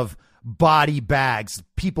 pictures of body bags,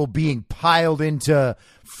 people being piled into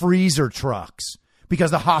freezer trucks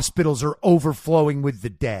because the hospitals are overflowing with the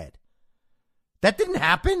dead. That didn't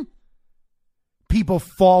happen. People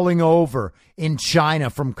falling over in China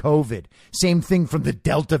from COVID. Same thing from the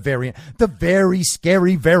Delta variant, the very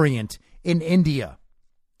scary variant in India.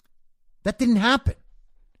 That didn't happen.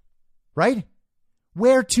 Right?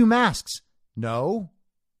 Wear 2 masks. No.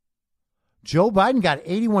 Joe Biden got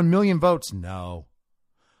 81 million votes. No.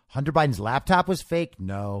 Hunter Biden's laptop was fake.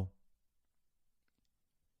 No.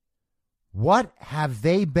 What have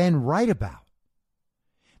they been right about?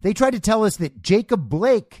 They tried to tell us that Jacob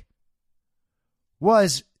Blake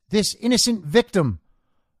was this innocent victim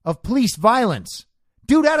of police violence.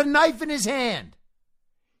 Dude had a knife in his hand.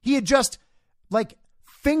 He had just,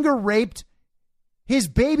 finger raped his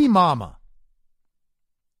baby mama.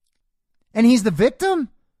 And he's the victim?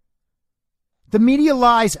 The media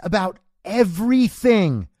lies about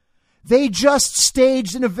everything. They just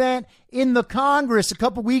staged an event in the Congress a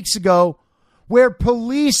couple weeks ago where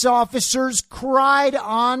police officers cried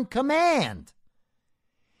on command.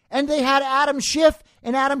 And they had Adam Schiff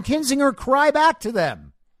and Adam Kinzinger cry back to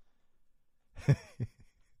them.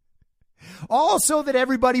 Also that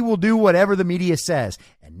everybody will do whatever the media says.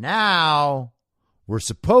 And now we're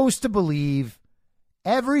supposed to believe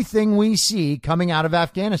everything we see coming out of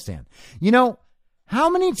Afghanistan. You know, how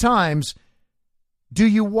many times do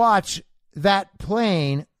you watch that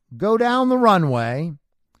plane go down the runway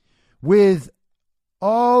with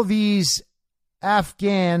all these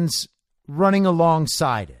Afghans running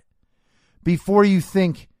alongside it before you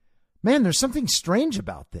think, man, there's something strange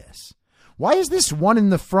about this? Why is this one in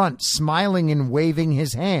the front smiling and waving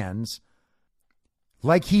his hands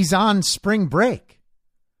like he's on spring break?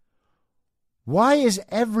 Why is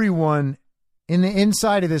everyone in the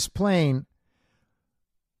inside of this plane,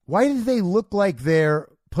 why do they look like they're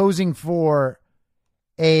posing for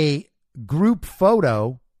a group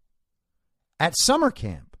photo at summer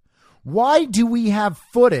camp? Why do we have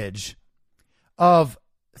footage of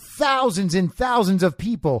thousands and thousands of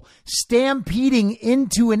people stampeding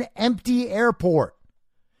into an empty airport?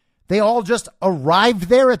 They all just arrived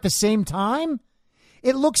there at the same time?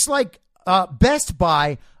 It looks like Best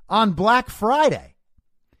Buy on Black Friday.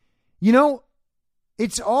 You know,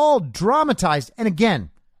 it's all dramatized. And again,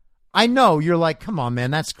 I know you're like, come on,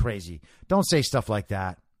 man, that's crazy. Don't say stuff like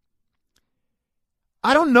that.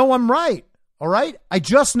 I don't know I'm right. All right. I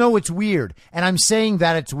just know it's weird. And I'm saying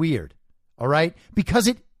that it's weird. All right. Because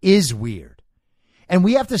it is weird. And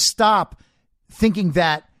we have to stop thinking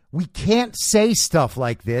that we can't say stuff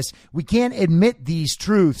like this. We can't admit these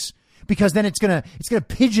truths because then it's going to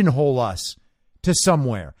pigeonhole us to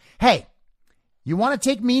somewhere. Hey, you want to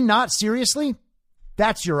take me not seriously?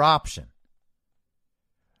 That's your option.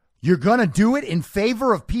 You're going to do it in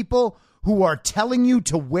favor of people who are telling you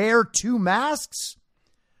to wear 2 masks?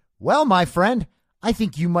 Well, my friend, I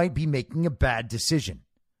think you might be making a bad decision.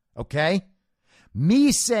 Okay?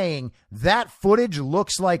 Me saying that footage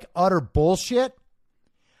looks like utter bullshit,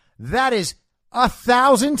 that is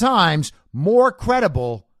 1,000 times more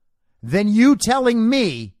credible than you telling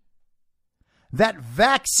me that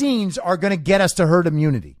vaccines are going to get us to herd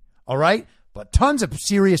immunity. All right? But tons of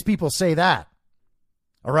serious people say that.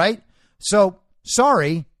 All right? So,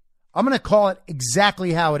 sorry, I'm going to call it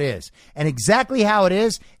exactly how it is. And exactly how it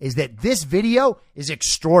is that this video is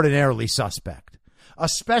extraordinarily suspect,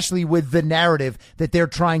 especially with the narrative that they're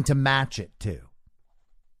trying to match it to.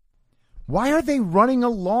 Why are they running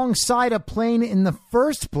alongside a plane in the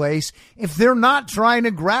first place if they're not trying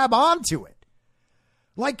to grab onto it?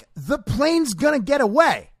 Like, the plane's going to get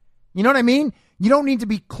away. You know what I mean? You don't need to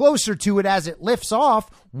be closer to it as it lifts off.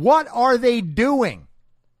 What are they doing?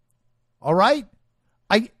 All right?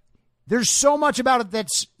 There's so much about it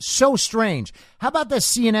that's so strange. How about the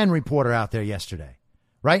CNN reporter out there yesterday?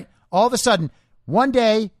 Right? All of a sudden, one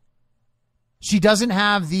day, she doesn't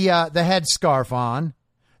have the headscarf on.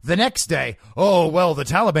 The next day, oh, well, the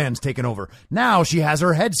Taliban's taken over. Now she has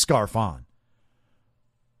her headscarf on.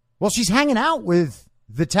 Well, she's hanging out with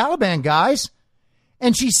the Taliban guys,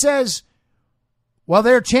 and she says, well,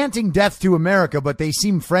 they're chanting death to America, but they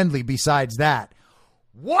seem friendly besides that.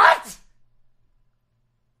 What?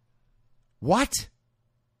 What?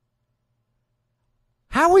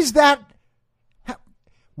 How is that?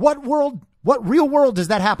 What real world does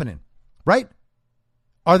that happen in? Right?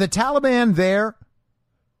 Are the Taliban there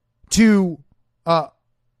to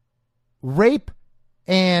rape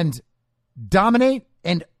and dominate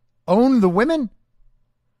and own the women?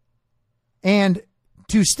 And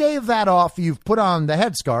to stave that off, you've put on the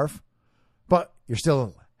headscarf, but you're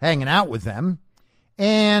still hanging out with them.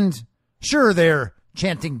 And sure, they're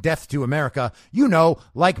chanting death to America, you know,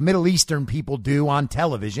 like Middle Eastern people do on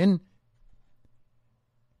television.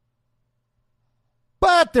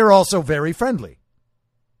 But they're also very friendly.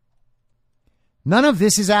 None of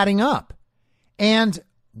this is adding up. And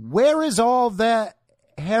where is all the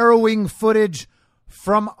harrowing footage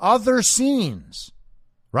from other scenes?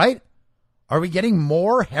 Right? Are we getting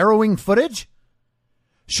more harrowing footage?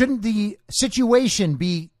 Shouldn't the situation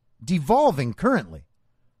be devolving currently?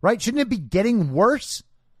 Right? Shouldn't it be getting worse?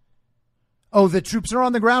 Oh, the troops are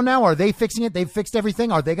on the ground now. Are they fixing it? They've fixed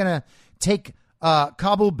everything. Are they going to take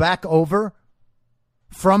Kabul back over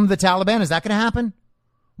from the Taliban? Is that going to happen?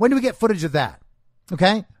 When do we get footage of that?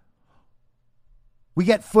 Okay. We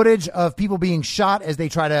get footage of people being shot as they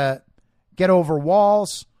try to get over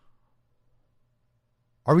walls.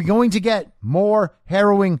 Are we going to get more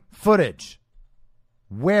harrowing footage?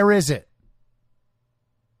 Where is it?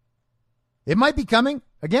 It might be coming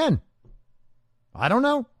again. I don't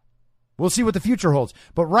know. We'll see what the future holds.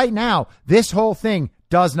 But right now, this whole thing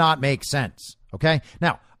does not make sense. Okay.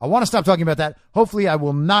 Now, I want to stop talking about that. Hopefully, I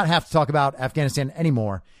will not have to talk about Afghanistan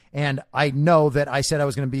anymore. And I know that I said I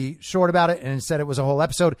was going to be short about it and instead it was a whole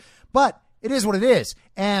episode. But it is what it is.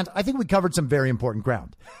 And I think we covered some very important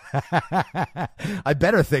ground. I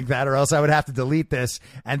better think that, or else I would have to delete this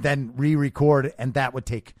and then re-record, and that would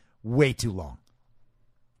take way too long.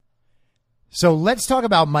 So let's talk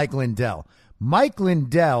about Mike Lindell. Mike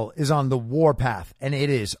Lindell is on the warpath, and it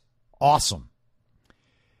is awesome.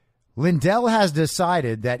 Lindell has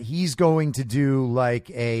decided that he's going to do like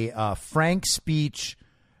a frank speech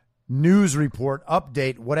news report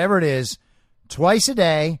update, whatever it is, twice a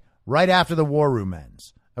day, right after the War Room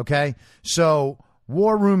ends. Okay? So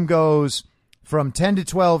War Room goes from 10 to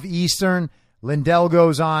 12 Eastern. Lindell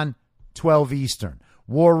goes on 12 Eastern.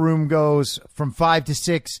 War Room goes from 5 to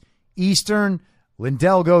 6 Eastern.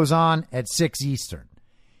 Lindell goes on at 6 Eastern.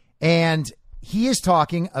 And he is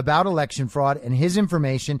talking about election fraud and his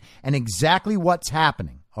information and exactly what's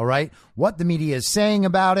happening. all right? What the media is saying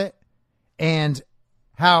about it and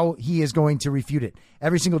how he is going to refute it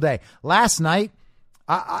every single day. Last night,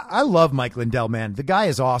 I love Mike Lindell, man. The guy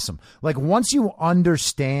is awesome. Like, once you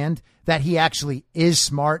understand that he actually is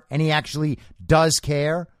smart and he actually does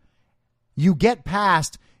care, you get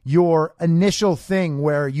past your initial thing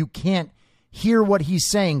where you can't hear what he's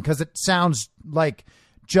saying because it sounds like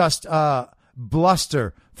just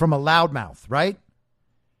bluster from a loudmouth, right?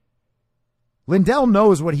 Lindell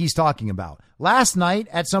knows what he's talking about. Last night,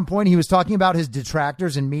 at some point, he was talking about his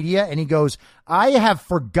detractors in media, and he goes, I have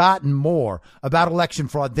forgotten more about election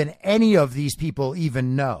fraud than any of these people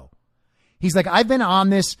even know. He's like, I've been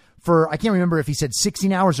on this for, I can't remember if he said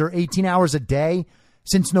 16 hours or 18 hours a day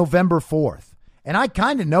since November 4th. And I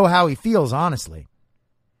kind of know how he feels, honestly.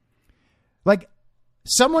 Like,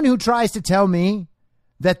 someone who tries to tell me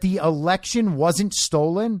that the election wasn't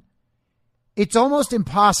stolen, it's almost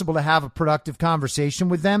impossible to have a productive conversation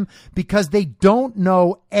with them because they don't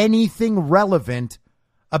know anything relevant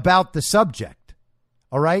about the subject.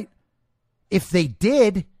 All right? If they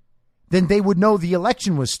did, then they would know the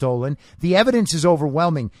election was stolen. The evidence is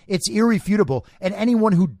overwhelming. It's irrefutable. And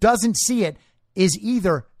anyone who doesn't see it is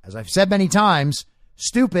either, as I've said many times,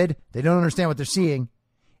 stupid, they don't understand what they're seeing,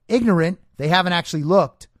 ignorant, they haven't actually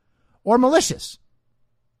looked, or malicious.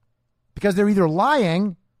 Because they're either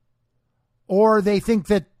lying or they think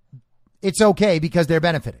that it's okay because they're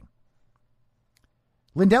benefiting.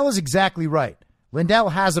 Lindell is exactly right. Lindell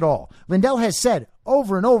has it all. Lindell has said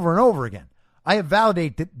over and over and over again, I have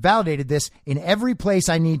validated this in every place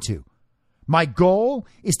I need to. My goal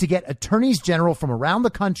is to get attorneys general from around the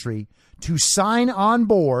country to sign on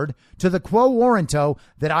board to the quo warranto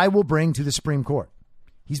that I will bring to the Supreme Court.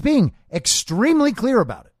 He's being extremely clear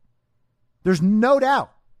about it. There's no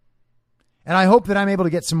doubt. And I hope that I'm able to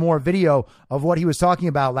get some more video of what he was talking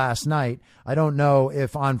about last night. I don't know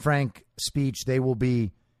if on Frank Speech they will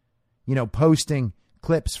be, posting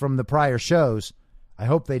clips from the prior shows. I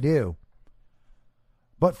hope they do.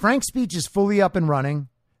 But Frank Speech is fully up and running.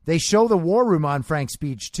 They show the War Room on Frank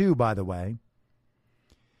Speech too, by the way.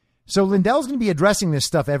 So Lindell's going to be addressing this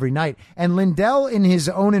stuff every night. And Lindell, in his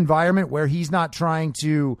own environment where he's not trying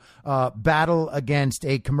to battle against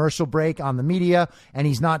a commercial break on the media, and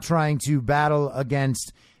he's not trying to battle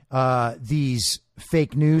against these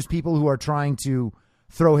fake news people who are trying to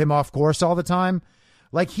throw him off course all the time,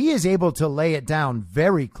 like, he is able to lay it down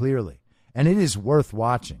very clearly, and it is worth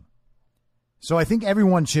watching. So I think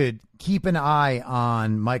everyone should keep an eye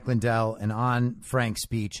on Mike Lindell and on Frank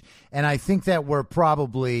Speech. And I think that we're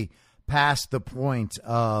probably past the point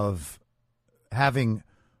of having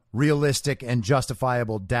realistic and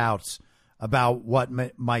justifiable doubts about what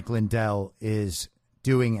Mike Lindell is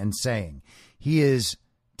doing and saying. He is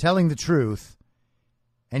telling the truth,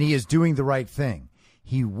 and he is doing the right thing.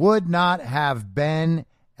 He would not have been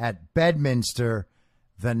at Bedminster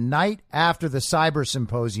the night after the cyber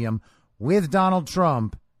symposium with Donald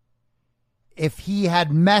Trump if he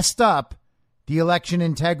had messed up the election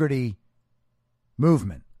integrity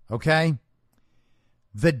movement, okay?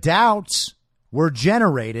 The doubts were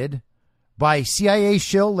generated by CIA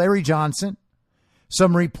shill Larry Johnson,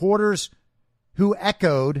 some reporters who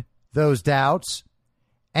echoed those doubts,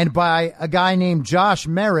 and by a guy named Josh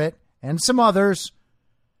Merritt and some others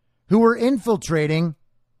who were infiltrating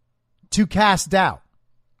to cast doubt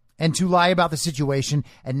and to lie about the situation.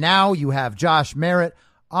 And now you have Josh Merritt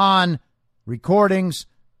on recordings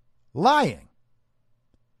lying.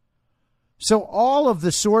 So all of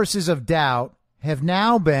the sources of doubt have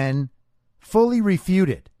now been fully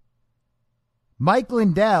refuted. Mike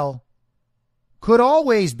Lindell could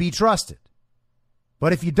always be trusted.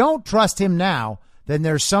 But if you don't trust him now, then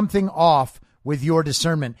there's something off with your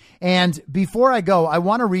discernment. And before I go, I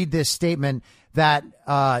want to read this statement that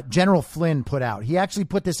General Flynn put out. He actually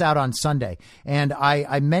put this out on Sunday, and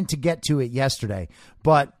I meant to get to it yesterday,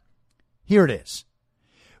 but here it is.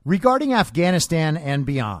 Regarding Afghanistan and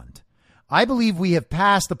beyond, I believe we have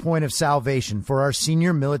passed the point of salvation for our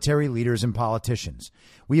senior military leaders and politicians.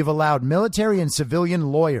 We have allowed military and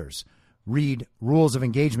civilian lawyers, read rules of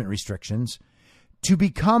engagement restrictions, to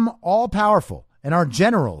become all-powerful, and our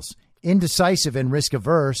generals, indecisive and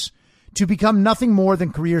risk-averse, to become nothing more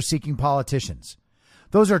than career-seeking politicians.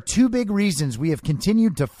 Those are two big reasons we have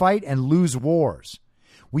continued to fight and lose wars.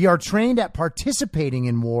 We are trained at participating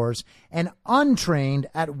in wars and untrained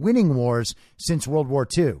at winning wars since World War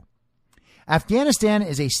II. Afghanistan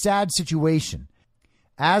is a sad situation,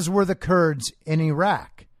 as were the Kurds in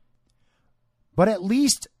Iraq. But at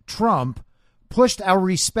least Trump pushed our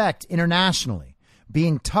respect internationally.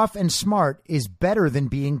 Being tough and smart is better than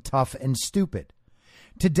being tough and stupid.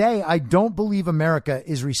 Today, I don't believe America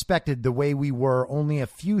is respected the way we were only a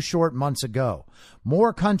few short months ago.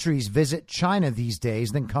 More countries visit China these days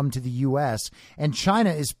than come to the U.S., and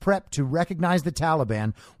China is prepped to recognize the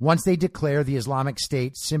Taliban once they declare the Islamic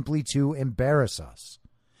State simply to embarrass us.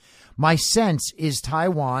 My sense is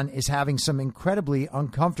Taiwan is having some incredibly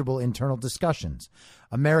uncomfortable internal discussions.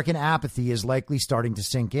 American apathy is likely starting to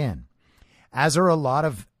sink in, as are a lot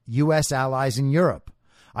of U.S. allies in Europe.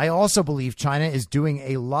 I also believe China is doing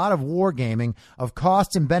a lot of wargaming of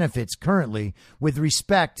costs and benefits currently with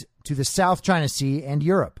respect to the South China Sea and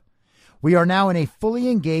Europe. We are now in a fully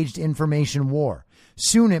engaged information war.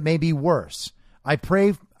 Soon it may be worse. I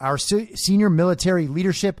pray our senior military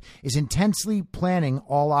leadership is intensely planning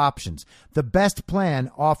all options. The best plan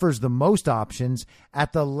offers the most options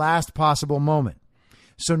at the last possible moment.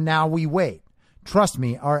 So now we wait. Trust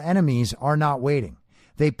me, our enemies are not waiting.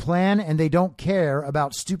 They plan and they don't care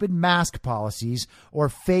about stupid mask policies or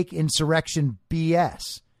fake insurrection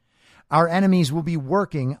BS. Our enemies will be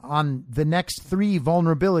working on the next 3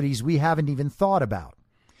 vulnerabilities we haven't even thought about.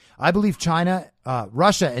 I believe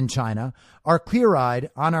Russia and China are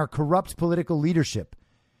clear-eyed on our corrupt political leadership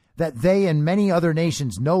that they and many other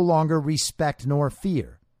nations no longer respect nor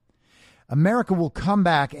fear. America will come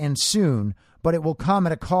back and soon, but it will come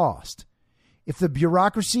at a cost. If the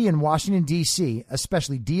bureaucracy in Washington, D.C.,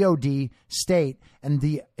 especially DOD, state, and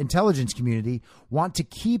the intelligence community, want to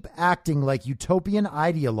keep acting like utopian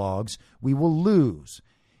ideologues, we will lose.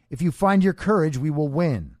 If you find your courage, we will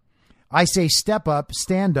win. I say step up,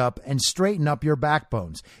 stand up, and straighten up your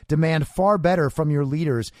backbones. Demand far better from your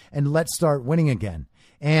leaders, and let's start winning again.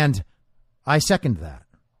 And I second that.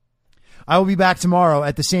 I will be back tomorrow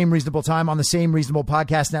at the same reasonable time on the same reasonable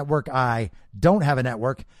podcast network. I don't have a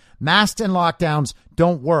network. Masks and lockdowns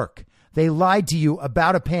don't work. They lied to you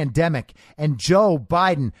about a pandemic, and Joe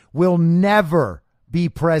Biden will never be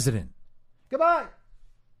president. Goodbye.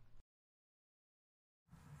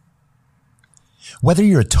 Whether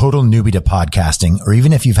you're a total newbie to podcasting or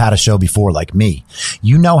even if you've had a show before like me,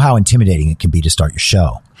 you know how intimidating it can be to start your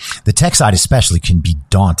show. The tech side especially can be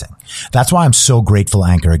daunting. That's why I'm so grateful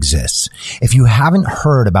Anchor exists. If you haven't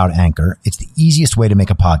heard about Anchor, it's the easiest way to make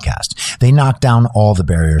a podcast. They knock down all the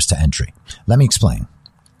barriers to entry. Let me explain.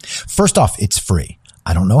 First off, it's free.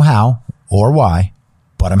 I don't know how or why,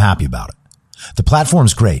 but I'm happy about it. The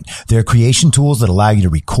platform's great. There are creation tools that allow you to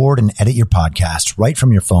record and edit your podcast right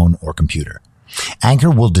from your phone or computer. Anchor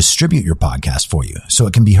will distribute your podcast for you so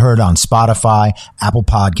it can be heard on Spotify, Apple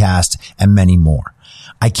Podcasts, and many more.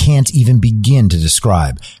 I can't even begin to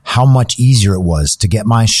describe how much easier it was to get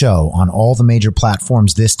my show on all the major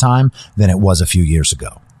platforms this time than it was a few years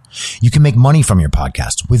ago. You can make money from your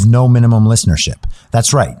podcast with no minimum listenership.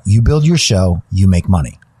 That's right. You build your show, you make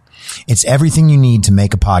money. It's everything you need to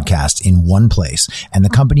make a podcast in one place, and the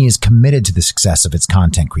company is committed to the success of its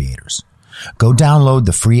content creators. Go download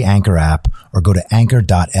the free Anchor app or go to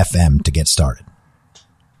anchor.fm to get started.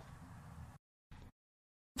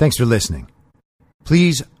 Thanks for listening.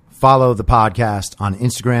 Please follow the podcast on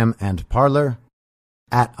Instagram and Parler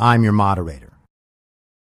at I'm Your Moderator.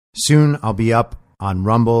 Soon I'll be up on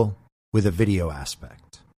Rumble with a video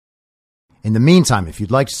aspect. In the meantime, if you'd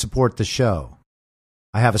like to support the show,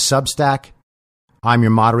 I have a Substack,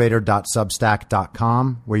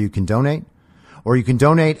 imyourmoderator.substack.com, where you can donate. Or you can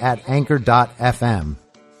donate at anchor.fm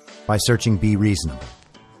by searching Be Reasonable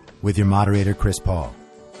with your moderator, Chris Paul.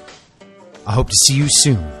 I hope to see you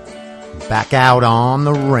soon. Back out on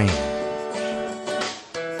the range.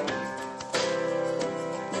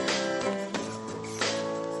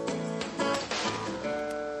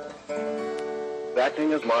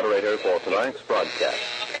 Acting as moderator for tonight's broadcast.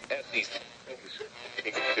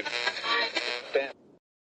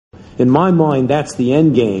 In my mind, that's the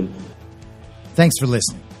end game. Thanks for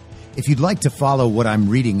listening. If you'd like to follow what I'm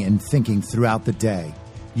reading and thinking throughout the day,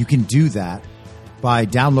 you can do that by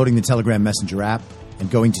downloading the Telegram Messenger app and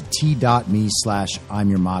going to t.me/I'm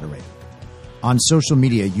your moderator. On social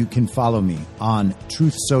media, you can follow me on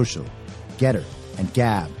Truth Social, Getter, and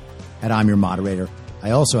Gab at I'm your moderator.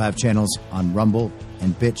 I also have channels on Rumble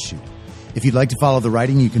and BitChute. If you'd like to follow the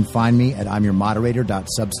writing, you can find me at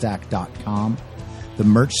imyourmoderator.substack.com. The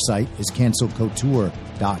merch site is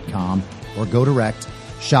cancelcouture.com. or go direct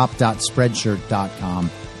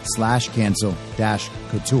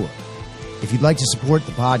shop.spreadshirt.com/cancel-couture. If you'd like to support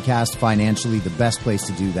the podcast financially, the best place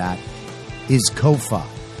to do that is Ko-Fi.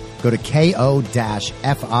 Go to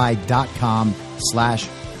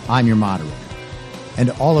ko-fi.com/I'm your moderator. And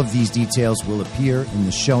all of these details will appear in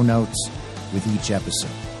the show notes with each episode.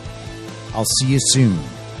 I'll see you soon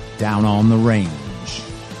down on the range.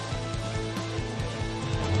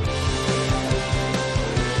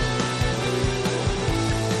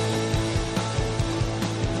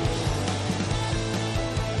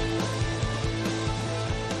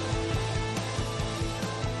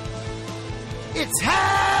 It's halftime!